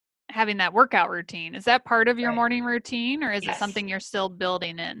about having that workout routine. Is that part of your morning routine, or is it something you're still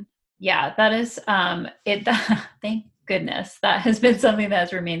building in? Yeah, that is it. Thank goodness that has been something that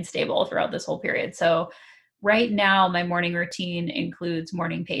has remained stable throughout this whole period. So right now, my morning routine includes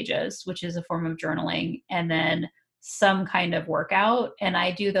morning pages, which is a form of journaling, and then some kind of workout. And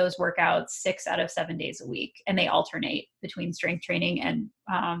I do those workouts 6 out of 7 days a week. And they alternate between strength training and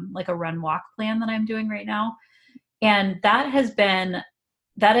like a run walk plan that I'm doing right now. And that has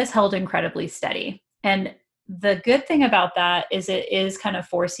held incredibly steady. And the good thing about that is it is kind of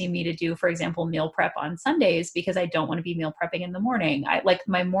forcing me to do, for example, meal prep on Sundays, because I don't want to be meal prepping in the morning.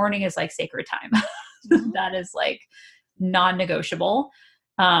 My morning is like sacred time. Mm-hmm. That is like non-negotiable.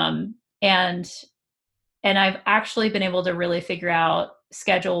 And I've actually been able to really figure out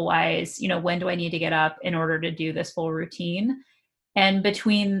schedule wise, when do I need to get up in order to do this full routine? And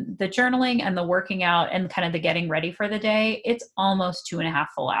between the journaling and the working out and kind of the getting ready for the day, it's almost 2.5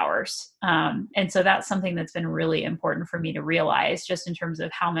 full hours. And so that's something that's been really important for me to realize, just in terms of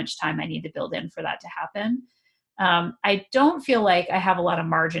how much time I need to build in for that to happen. I don't feel like I have a lot of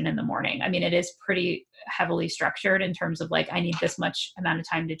margin in the morning. I mean, it is pretty heavily structured in terms of like, I need this much amount of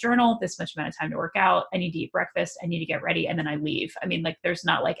time to journal, this much amount of time to work out. I need to eat breakfast. I need to get ready. And then I leave. I mean, like there's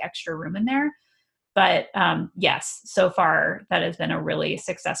not like extra room in there. But yes, so far that has been a really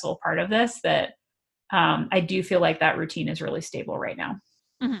successful part of this, that I do feel like that routine is really stable right now.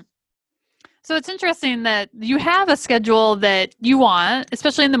 Mm-hmm. So it's interesting that you have a schedule that you want,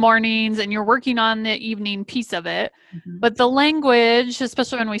 especially in the mornings, and you're working on the evening piece of it. Mm-hmm. But the language,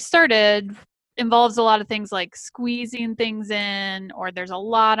 especially when we started, involves a lot of things like squeezing things in, or there's a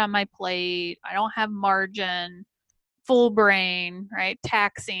lot on my plate. I don't have margin, full brain, right?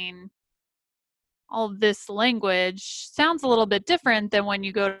 Taxing. All of this language sounds a little bit different than when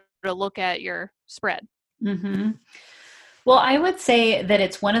you go to look at your spread. Mm-hmm. Well, I would say that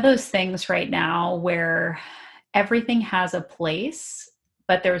it's one of those things right now where everything has a place,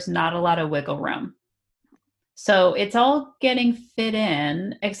 but there's not a lot of wiggle room. So it's all getting fit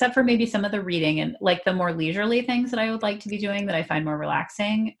in, except for maybe some of the reading and like the more leisurely things that I would like to be doing that I find more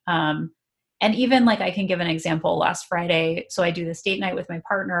relaxing. And even like I can give an example last Friday. So I do this date night with my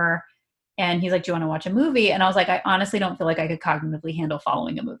partner, And he's like, do you want to watch a movie? And I was like, I honestly don't feel like I could cognitively handle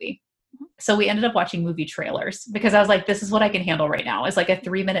following a movie. So we ended up watching movie trailers because I was like, this is what I can handle right now. It's like a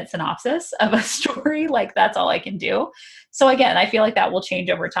 3-minute synopsis of a story. Like that's all I can do. So again, I feel like that will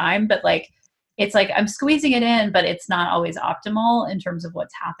change over time, but like, it's like I'm squeezing it in, but it's not always optimal in terms of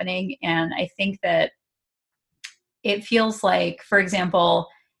what's happening. And I think that it feels like, for example,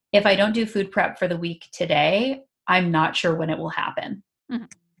 if I don't do food prep for the week today, I'm not sure when it will happen. Mm-hmm.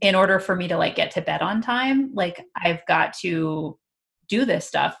 In order for me to like get to bed on time, like I've got to do this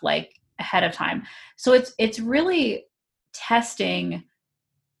stuff like ahead of time. So it's really testing.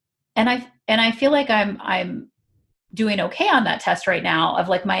 And I feel like I'm doing okay on that test right now of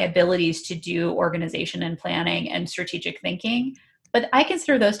like my abilities to do organization and planning and strategic thinking. But I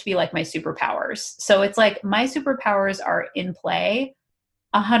consider those to be like my superpowers. So it's like my superpowers are in play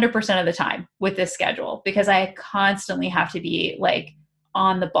 100% of the time with this schedule because I constantly have to be like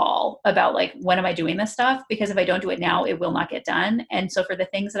on the ball about like, when am I doing this stuff? Because if I don't do it now, it will not get done. And so for the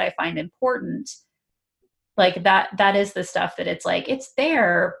things that I find important, like that is the stuff that it's like, it's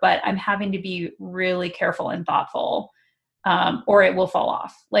there, but I'm having to be really careful and thoughtful, or it will fall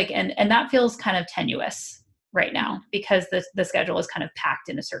off. Like, and that feels kind of tenuous right now because the schedule is kind of packed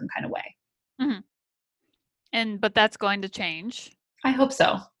in a certain kind of way. Mm-hmm. But that's going to change. I hope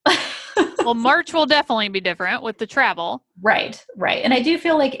so. Well, March will definitely be different with the travel. Right. And I do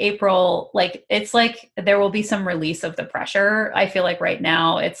feel like April, like it's like there will be some release of the pressure. I feel like right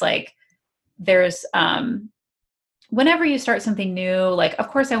now it's like there's whenever you start something new, like of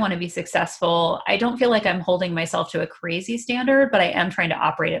course I want to be successful. I don't feel like I'm holding myself to a crazy standard, but I am trying to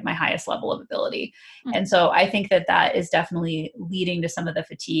operate at my highest level of ability. Mm-hmm. And so I think that is definitely leading to some of the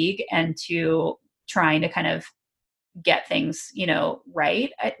fatigue and to trying to kind of get things, right.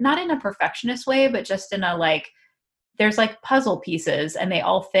 Not in a perfectionist way, but just in a like, there's like puzzle pieces and they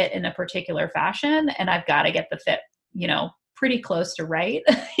all fit in a particular fashion. And I've got to get the fit, pretty close to right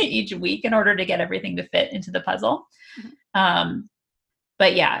each week in order to get everything to fit into the puzzle. Mm-hmm.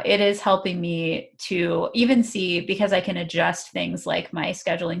 But yeah, it is helping me to even see, because I can adjust things like my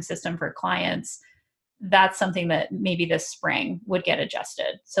scheduling system for clients. That's something that maybe this spring would get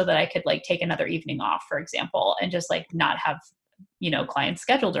adjusted so that I could like take another evening off, for example, and just like not have, clients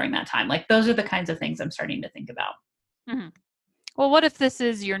scheduled during that time. Like those are the kinds of things I'm starting to think about. Mm-hmm. Well, what if this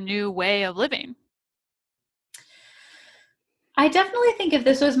is your new way of living? I definitely think if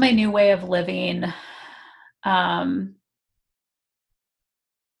this was my new way of living, I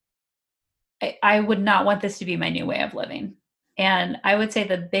would not want this to be my new way of living. And I would say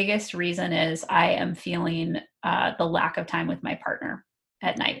the biggest reason is I am feeling the lack of time with my partner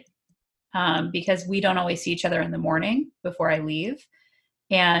at night because we don't always see each other in the morning before I leave.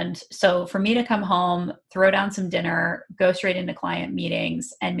 And so for me to come home, throw down some dinner, go straight into client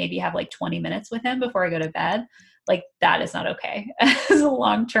meetings, and maybe have like 20 minutes with him before I go to bed, like that is not okay as a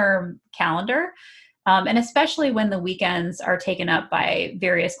long-term calendar. And especially when the weekends are taken up by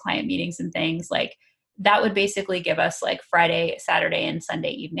various client meetings and things, like that would basically give us like Friday, Saturday, and Sunday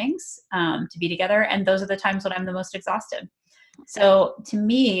evenings to be together. And those are the times when I'm the most exhausted. So to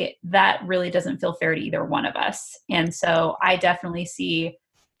me, that really doesn't feel fair to either one of us. And so I definitely see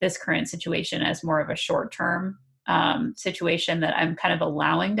this current situation as more of a short-term situation that I'm kind of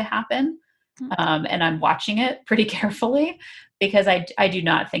allowing to happen. And I'm watching it pretty carefully because I do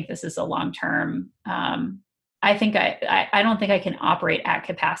not think this is a long-term. I think I don't think I can operate at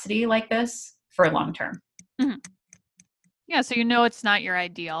capacity like this for long-term. Mm-hmm. Yeah. So, it's not your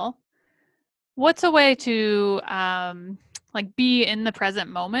ideal. What's a way to like be in the present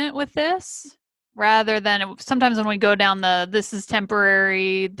moment with this rather than sometimes when we go down this is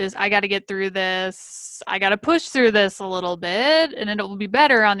temporary, I got to get through this, I got to push through this a little bit and it will be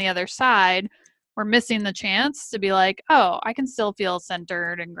better on the other side. We're missing the chance to be like, oh, I can still feel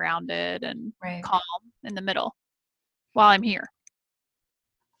centered and grounded and calm in the middle while I'm here.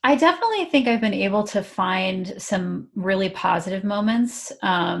 I definitely think I've been able to find some really positive moments.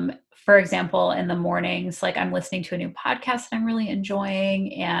 For example, in the mornings, like I'm listening to a new podcast that I'm really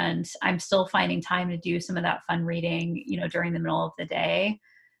enjoying, and I'm still finding time to do some of that fun reading, during the middle of the day.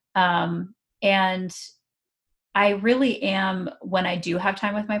 And I really am, when I do have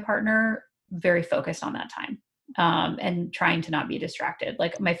time with my partner, very focused on that time. And trying to not be distracted.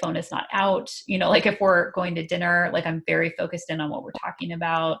 Like my phone is not out, like if we're going to dinner, like I'm very focused in on what we're talking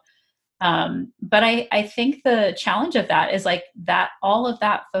about. But I think the challenge of that is like that all of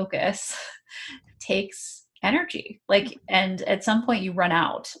that focus takes energy, like, and at some point you run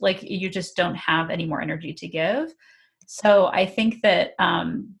out, like you just don't have any more energy to give. So I think that,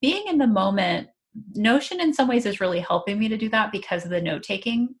 being in the moment Notion in some ways is really helping me to do that because of the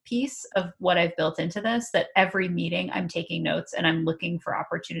note-taking piece of what I've built into this, that every meeting I'm taking notes and I'm looking for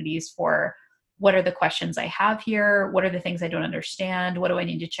opportunities for what are the questions I have here? What are the things I don't understand? What do I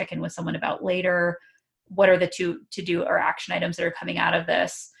need to check in with someone about later? What are the to-do or action items that are coming out of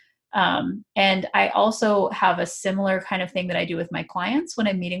this? And I also have a similar kind of thing that I do with my clients when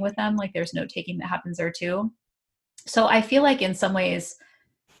I'm meeting with them. Like there's note-taking that happens there too. So I feel like in some ways,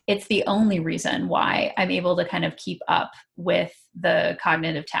 it's the only reason why I'm able to kind of keep up with the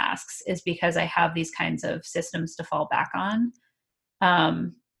cognitive tasks is because I have these kinds of systems to fall back on.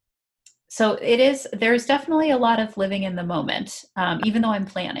 So there's definitely a lot of living in the moment. Even though I'm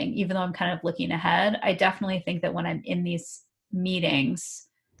planning, even though I'm kind of looking ahead, I definitely think that when I'm in these meetings,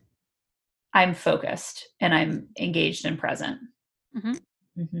 I'm focused and I'm engaged and present.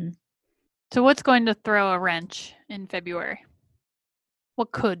 Mm-hmm. Mm-hmm. So what's going to throw a wrench in February?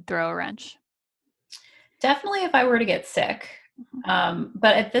 What could throw a wrench? Definitely if I were to get sick. But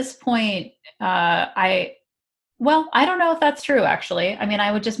at this point, I don't know if that's true, actually. I mean,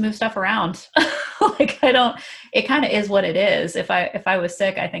 I would just move stuff around. Like it kind of is what it is. If I was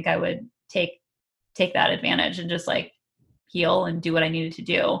sick, I think I would take that advantage and just like heal and do what I needed to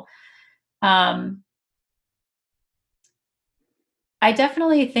do. I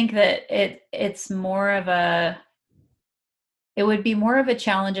definitely think that it would be more of a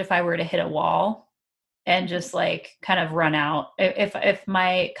challenge if I were to hit a wall and just like kind of run out. If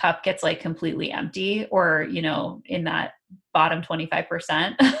my cup gets like completely empty or, in that bottom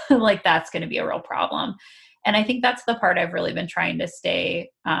 25%, like that's going to be a real problem. And I think that's the part I've really been trying to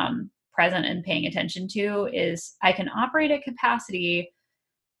stay present and paying attention to is I can operate at capacity,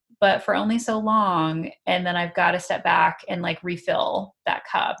 but for only so long. And then I've got to step back and like refill that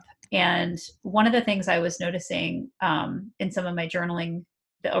cup. And one of the things I was noticing in some of my journaling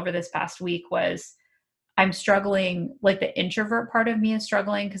over this past week was I'm struggling, like the introvert part of me is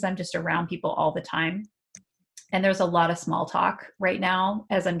struggling because I'm just around people all the time. And there's a lot of small talk right now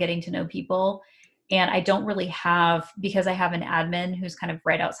as I'm getting to know people. And I don't really have, because I have an admin who's kind of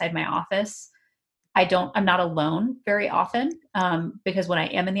right outside my office, I'm not alone very often because when I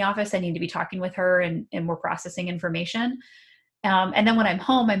am in the office, I need to be talking with her and we're processing information. And then when I'm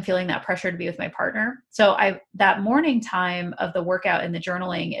home, I'm feeling that pressure to be with my partner. So that morning time of the workout and the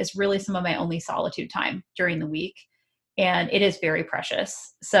journaling is really some of my only solitude time during the week. And it is very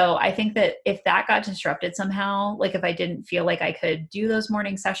precious. So I think that if that got disrupted somehow, like if I didn't feel like I could do those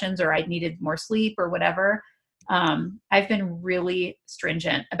morning sessions or I needed more sleep or whatever, I've been really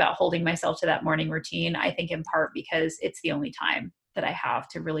stringent about holding myself to that morning routine. I think in part because it's the only time that I have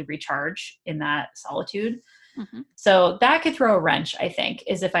to really recharge in that solitude. Mm-hmm. So that could throw a wrench, I think,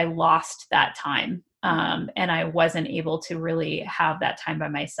 is if I lost that time and I wasn't able to really have that time by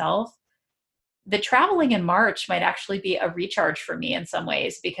myself. The traveling in March might actually be a recharge for me in some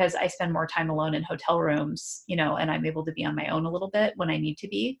ways because I spend more time alone in hotel rooms, and I'm able to be on my own a little bit when I need to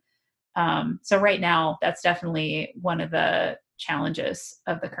be. So right now, that's definitely one of the challenges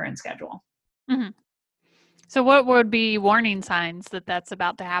of the current schedule. Mm-hmm. So what would be warning signs that that's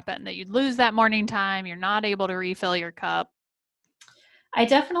about to happen, that you'd lose that morning time, you're not able to refill your cup? I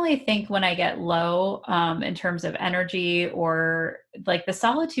definitely think when I get low in terms of energy or like the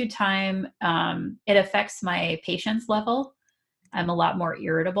solitude time, it affects my patience level. I'm a lot more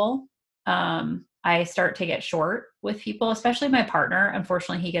irritable. I start to get short with people, especially my partner.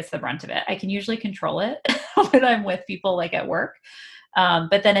 Unfortunately, he gets the brunt of it. I can usually control it when I'm with people like at work.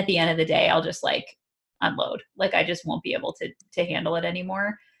 But then at the end of the day, I'll just like unload. Like I just won't be able to handle it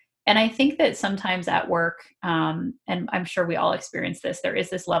anymore. And I think that sometimes at work, and I'm sure we all experience this, there is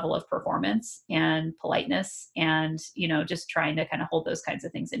this level of performance and politeness and, just trying to kind of hold those kinds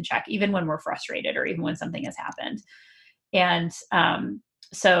of things in check, even when we're frustrated or even when something has happened. And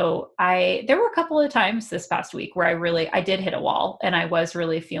so there were a couple of times this past week where I did hit a wall and I was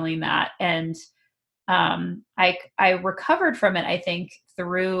really feeling that. And I recovered from it, I think,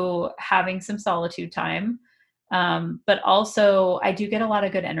 through having some solitude time. But also I do get a lot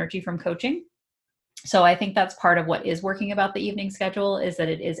of good energy from coaching. So I think that's part of what is working about the evening schedule is that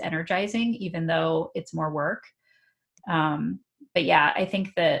it is energizing, even though it's more work. But yeah, I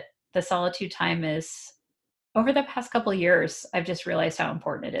think that the solitude time is, over the past couple of years, I've just realized how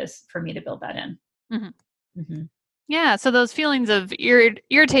important it is for me to build that in. Mm-hmm. Mm-hmm. Yeah. So those feelings of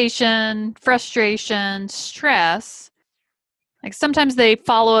irritation, frustration, stress, like sometimes they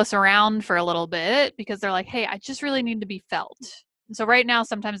follow us around for a little bit because they're like, hey, I just really need to be felt. And so right now,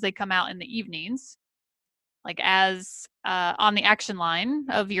 sometimes they come out in the evenings, like as on the action line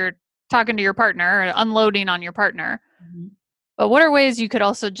of your talking to your partner or unloading on your partner. Mm-hmm. But what are ways you could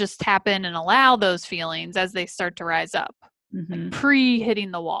also just tap in and allow those feelings as they start to rise up, like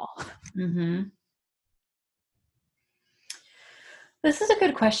pre-hitting the wall? Mm-hmm. This is a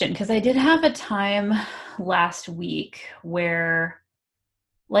good question, because I did have a time last week where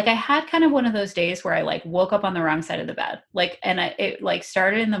like I had kind of one of those days where I like woke up on the wrong side of the bed. Like, and it like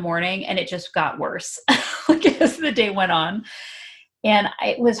started in the morning and it just got worse like as the day went on. And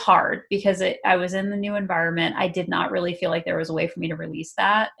it was hard because I was in the new environment. I did not really feel like there was a way for me to release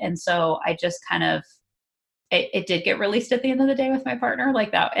that. And so I just kind of, it did get released at the end of the day with my partner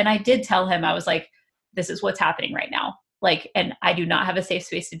like that. And I did tell him, I was like, this is what's happening right now. Like, and I do not have a safe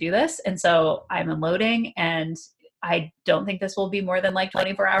space to do this. And so I'm unloading, and I don't think this will be more than like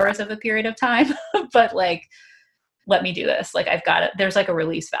 24 hours of a period of time, but like, let me do this. Like I've got it. There's like a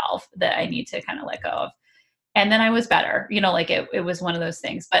release valve that I need to kind of let go of. And then I was better, like it was one of those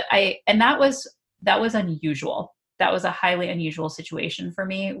things, but that was unusual. That was a highly unusual situation for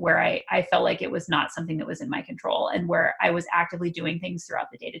me where I felt like it was not something that was in my control, and where I was actively doing things throughout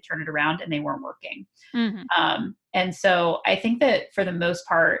the day to turn it around and they weren't working. And so I think that for the most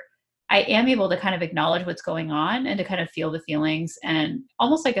part, I am able to kind of acknowledge what's going on and to kind of feel the feelings, and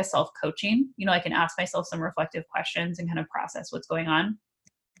almost like a self-coaching, I can ask myself some reflective questions and kind of process what's going on.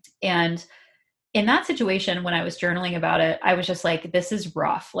 And in that situation, when I was journaling about it, I was just like, this is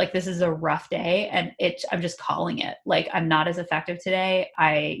rough. Like, this is a rough day. And I'm just calling it. Like, I'm not as effective today.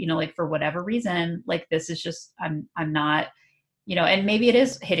 Like for whatever reason, like this is just, I'm not, and maybe it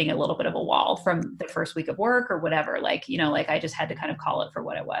is hitting a little bit of a wall from the first week of work or whatever. Like, like I just had to kind of call it for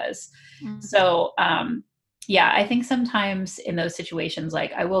what it was. Mm-hmm. So, yeah, I think sometimes in those situations,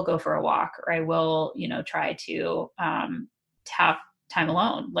 like I will go for a walk, or I will, try to tap time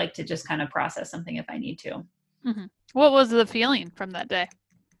alone, like to just kind of process something if I need to. Mm-hmm. What was the feeling from that day?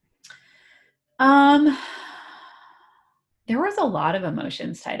 There was a lot of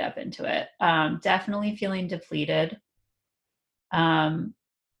emotions tied up into it. Definitely feeling depleted.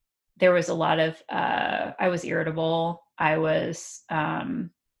 There was a lot of, I was irritable. I was,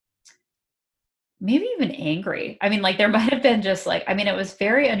 maybe even angry. I mean, like there might've been just like, I mean, it was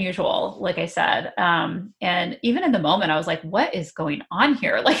very unusual, like I said. And even in the moment I was like, what is going on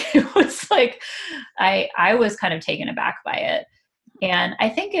here? Like, it was like, I was kind of taken aback by it. And I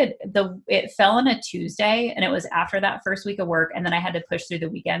think it fell on a Tuesday, and it was after that first week of work. And then I had to push through the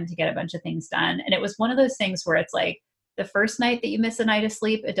weekend to get a bunch of things done. And it was one of those things where it's like the first night that you miss a night of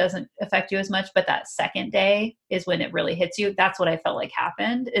sleep, it doesn't affect you as much, but that second day is when it really hits you. That's what I felt like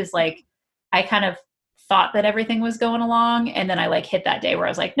happened, is like, I kind of thought that everything was going along. And then I like hit that day where I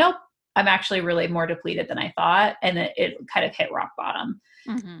was like, nope, I'm actually really more depleted than I thought. And it kind of hit rock bottom.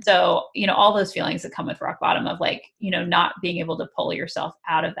 Mm-hmm. So, all those feelings that come with rock bottom of like, not being able to pull yourself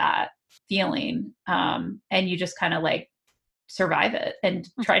out of that feeling. And you just kind of like survive it and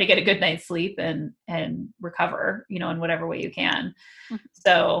try to get a good night's sleep and recover, in whatever way you can. Mm-hmm.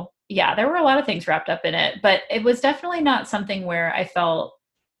 So yeah, there were a lot of things wrapped up in it, but it was definitely not something where I felt.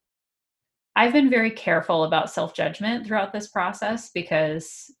 I've been very careful about self-judgment throughout this process,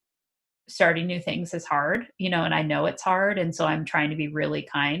 because starting new things is hard, and I know it's hard. And so I'm trying to be really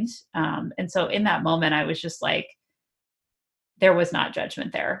kind. And so in that moment, I was just like, there was not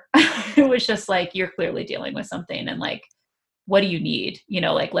judgment there. It was just like, you're clearly dealing with something, and like, what do you need?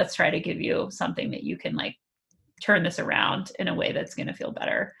 Like, let's try to give you something that you can like turn this around in a way that's going to feel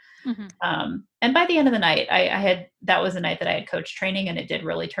better. Mm-hmm. And by the end of the night, that was the night that I had coach training, and it did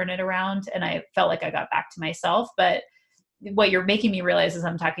really turn it around. And I felt like I got back to myself. But what you're making me realize as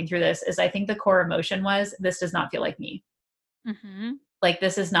I'm talking through this is I think the core emotion was, this does not feel like me. Mm-hmm. Like,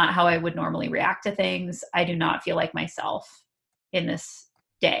 this is not how I would normally react to things. I do not feel like myself in this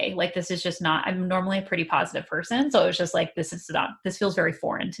day. Like, this is just not, I'm normally a pretty positive person. So it was just like, this feels very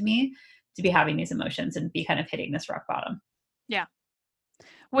foreign to me to be having these emotions and be kind of hitting this rock bottom. Yeah.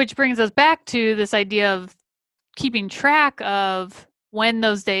 Which brings us back to this idea of keeping track of when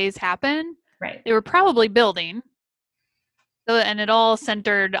those days happen. Right. They were probably building. And it all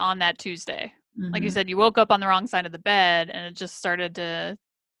centered on that Tuesday. Mm-hmm. Like you said, you woke up on the wrong side of the bed, and it just started to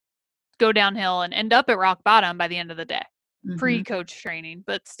go downhill and end up at rock bottom by the end of the day. Mm-hmm. Pre-coach training.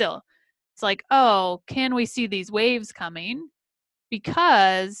 But still, it's like, oh, can we see these waves coming?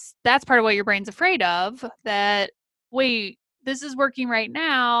 Because that's part of what your brain's afraid of, that, wait, this is working right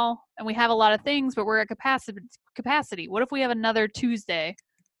now, and we have a lot of things, but we're at capacity. What if we have another Tuesday,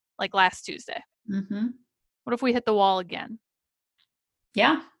 like last Tuesday? Mm-hmm. What if we hit the wall again?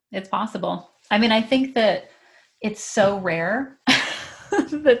 Yeah, it's possible. I mean, I think that it's so rare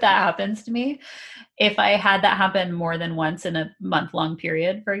that happens to me. If I had that happen more than once in a month-long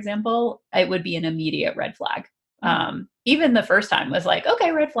period, for example, it would be an immediate red flag. Even the first time was like,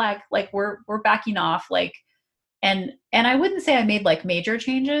 okay, red flag, like we're backing off, like, and I wouldn't say I made like major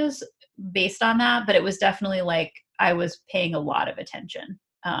changes based on that, but it was definitely like I was paying a lot of attention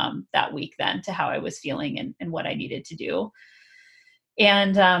that week then to how I was feeling and what I needed to do.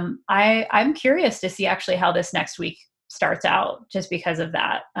 And I'm curious to see actually how this next week starts out, just because of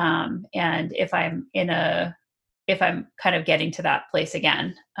that. And if I'm kind of getting to that place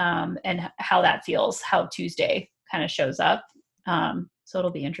again, and how that feels, how Tuesday kind of shows up. So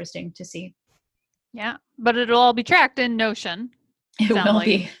it'll be interesting to see. Yeah, but it'll all be tracked in Notion. It will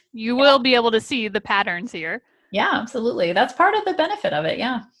be. You will be able to see the patterns here. Yeah, absolutely. That's part of the benefit of it.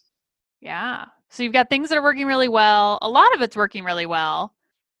 Yeah. Yeah. So you've got things that are working really well. A lot of it's working really well.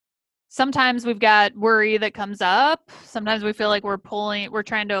 Sometimes we've got worry that comes up. Sometimes we feel like we're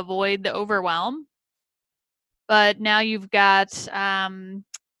trying to avoid the overwhelm. But now you've got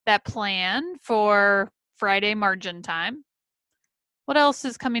that plan for Friday margin time. What else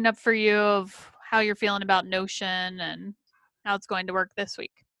is coming up for you of how you're feeling about Notion and how it's going to work this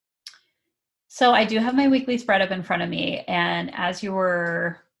week? So I do have my weekly spread up in front of me. And as you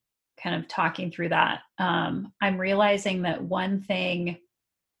were kind of talking through that, I'm realizing that one thing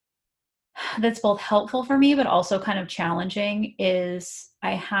that's both helpful for me, but also kind of challenging, is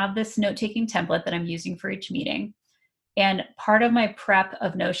I have this note-taking template that I'm using for each meeting. And part of my prep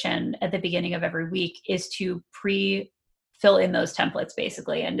of Notion at the beginning of every week is to fill in those templates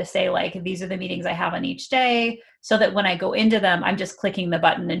basically, and to say like, these are the meetings I have on each day, so that when I go into them, I'm just clicking the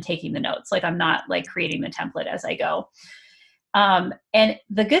button and taking the notes. Like I'm not like creating the template as I go. And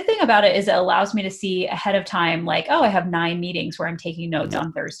the good thing about it is it allows me to see ahead of time, like, oh, I have 9 meetings where I'm taking notes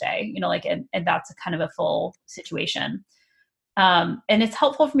on Thursday, like, and that's a kind of a full situation. And it's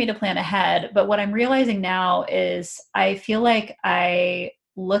helpful for me to plan ahead. But what I'm realizing now is I feel like I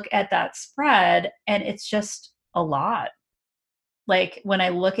look at that spread and it's just a lot. Like when I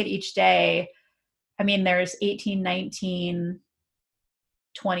look at each day, I mean, there's 18, 19,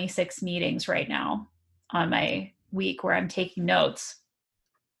 26 meetings right now on my week where I'm taking notes.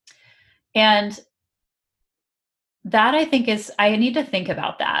 And that, I think, I need to think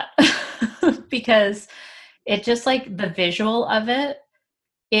about that because it just, like, the visual of it,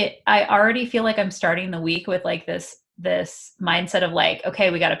 I already feel like I'm starting the week with like this mindset of like, okay,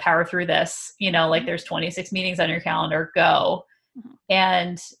 we got to power through this, like there's 26 meetings on your calendar, go. Mm-hmm.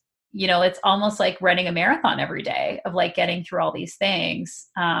 And, it's almost like running a marathon every day of like getting through all these things.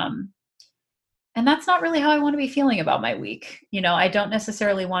 And that's not really how I want to be feeling about my week. I don't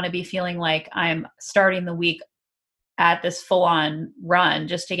necessarily want to be feeling like I'm starting the week at this full on run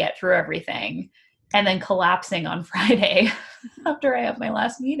just to get through everything and then collapsing on Friday after I have my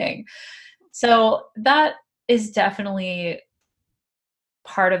last meeting. So that is definitely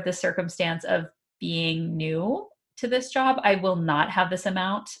part of the circumstance of being new to this job. I will not have this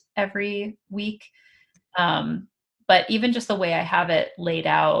amount every week. But even just the way I have it laid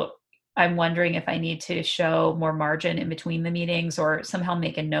out, I'm wondering if I need to show more margin in between the meetings or somehow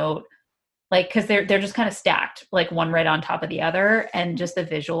make a note, like, because they're just kind of stacked, like one right on top of the other. And just the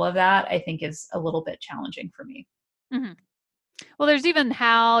visual of that, I think, is a little bit challenging for me. Mm-hmm. Well, there's even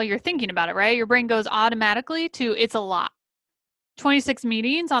how you're thinking about it, right? Your brain goes automatically to, it's a lot. 26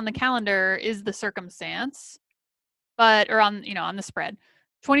 meetings on the calendar is the circumstance, or on the spread,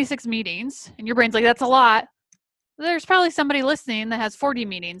 26 meetings, and your brain's like, that's a lot. There's probably somebody listening that has 40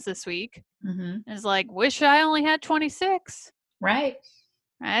 meetings this week. Mm-hmm. And is like, wish I only had 26. Right.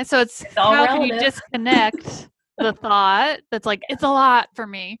 So it's how relative. Can you disconnect the thought that's like, it's a lot for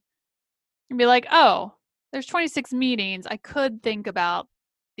me, and be like, oh, there's 26 meetings. I could think about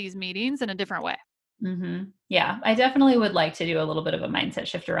these meetings in a different way. Mm-hmm. Yeah, I definitely would like to do a little bit of a mindset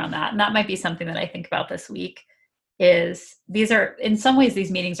shift around that. And that might be something that I think about this week, is in some ways,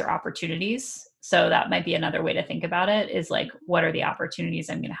 these meetings are opportunities. So that might be another way to think about it, is like, what are the opportunities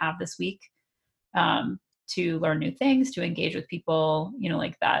I'm going to have this week to learn new things, to engage with people,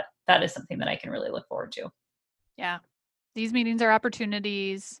 like that. That is something that I can really look forward to. Yeah. These meetings are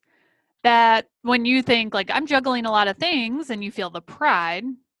opportunities that when you think like, I'm juggling a lot of things, and you feel the pride,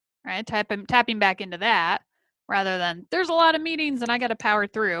 right? Tapping back into that rather than there's a lot of meetings and I got to power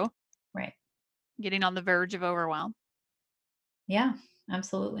through. Right. Getting on the verge of overwhelm. Yeah,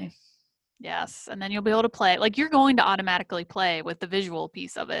 absolutely. Yes. And then you'll be able to play. Like, you're going to automatically play with the visual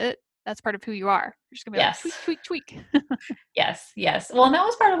piece of it. That's part of who you are. You're just going to be like, tweak, tweak, tweak. Yes. Well, and that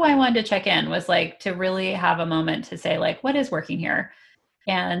was part of why I wanted to check in, was like to really have a moment to say like, what is working here?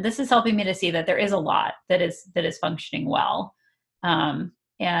 And this is helping me to see that there is a lot that is functioning well. And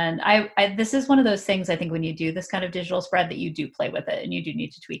I this is one of those things, I think, when you do this kind of digital spread, that you do play with it and you do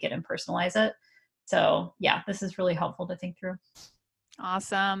need to tweak it and personalize it. So yeah, this is really helpful to think through.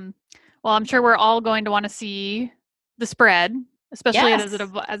 Awesome. Well, I'm sure we're all going to want to see the spread, especially as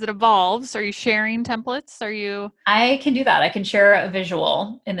it evolves. Are you sharing templates? I can do that. I can share a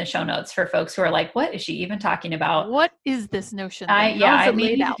visual in the show notes for folks who are like, what is she even talking about? What is this notion? I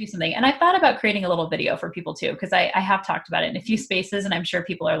may need to do something. And I thought about creating a little video for people too, because I have talked about it in a few spaces, and I'm sure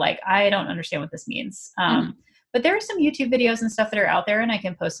people are like, I don't understand what this means. But there are some YouTube videos and stuff that are out there, and I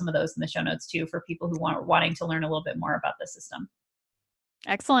can post some of those in the show notes too for people who wanting to learn a little bit more about the system.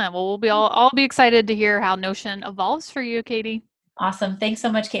 Excellent. Well, we'll all be excited to hear how Notion evolves for you, Katie. Awesome. Thanks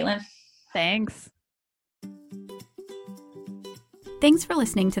so much, Caitlin. Thanks. Thanks for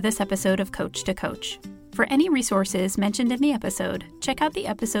listening to this episode of Coach to Coach. For any resources mentioned in the episode, check out the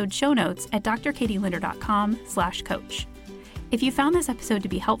episode show notes at drkatielinder.com/coach. If you found this episode to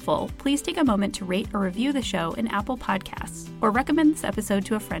be helpful, please take a moment to rate or review the show in Apple Podcasts or recommend this episode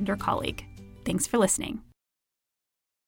to a friend or colleague. Thanks for listening.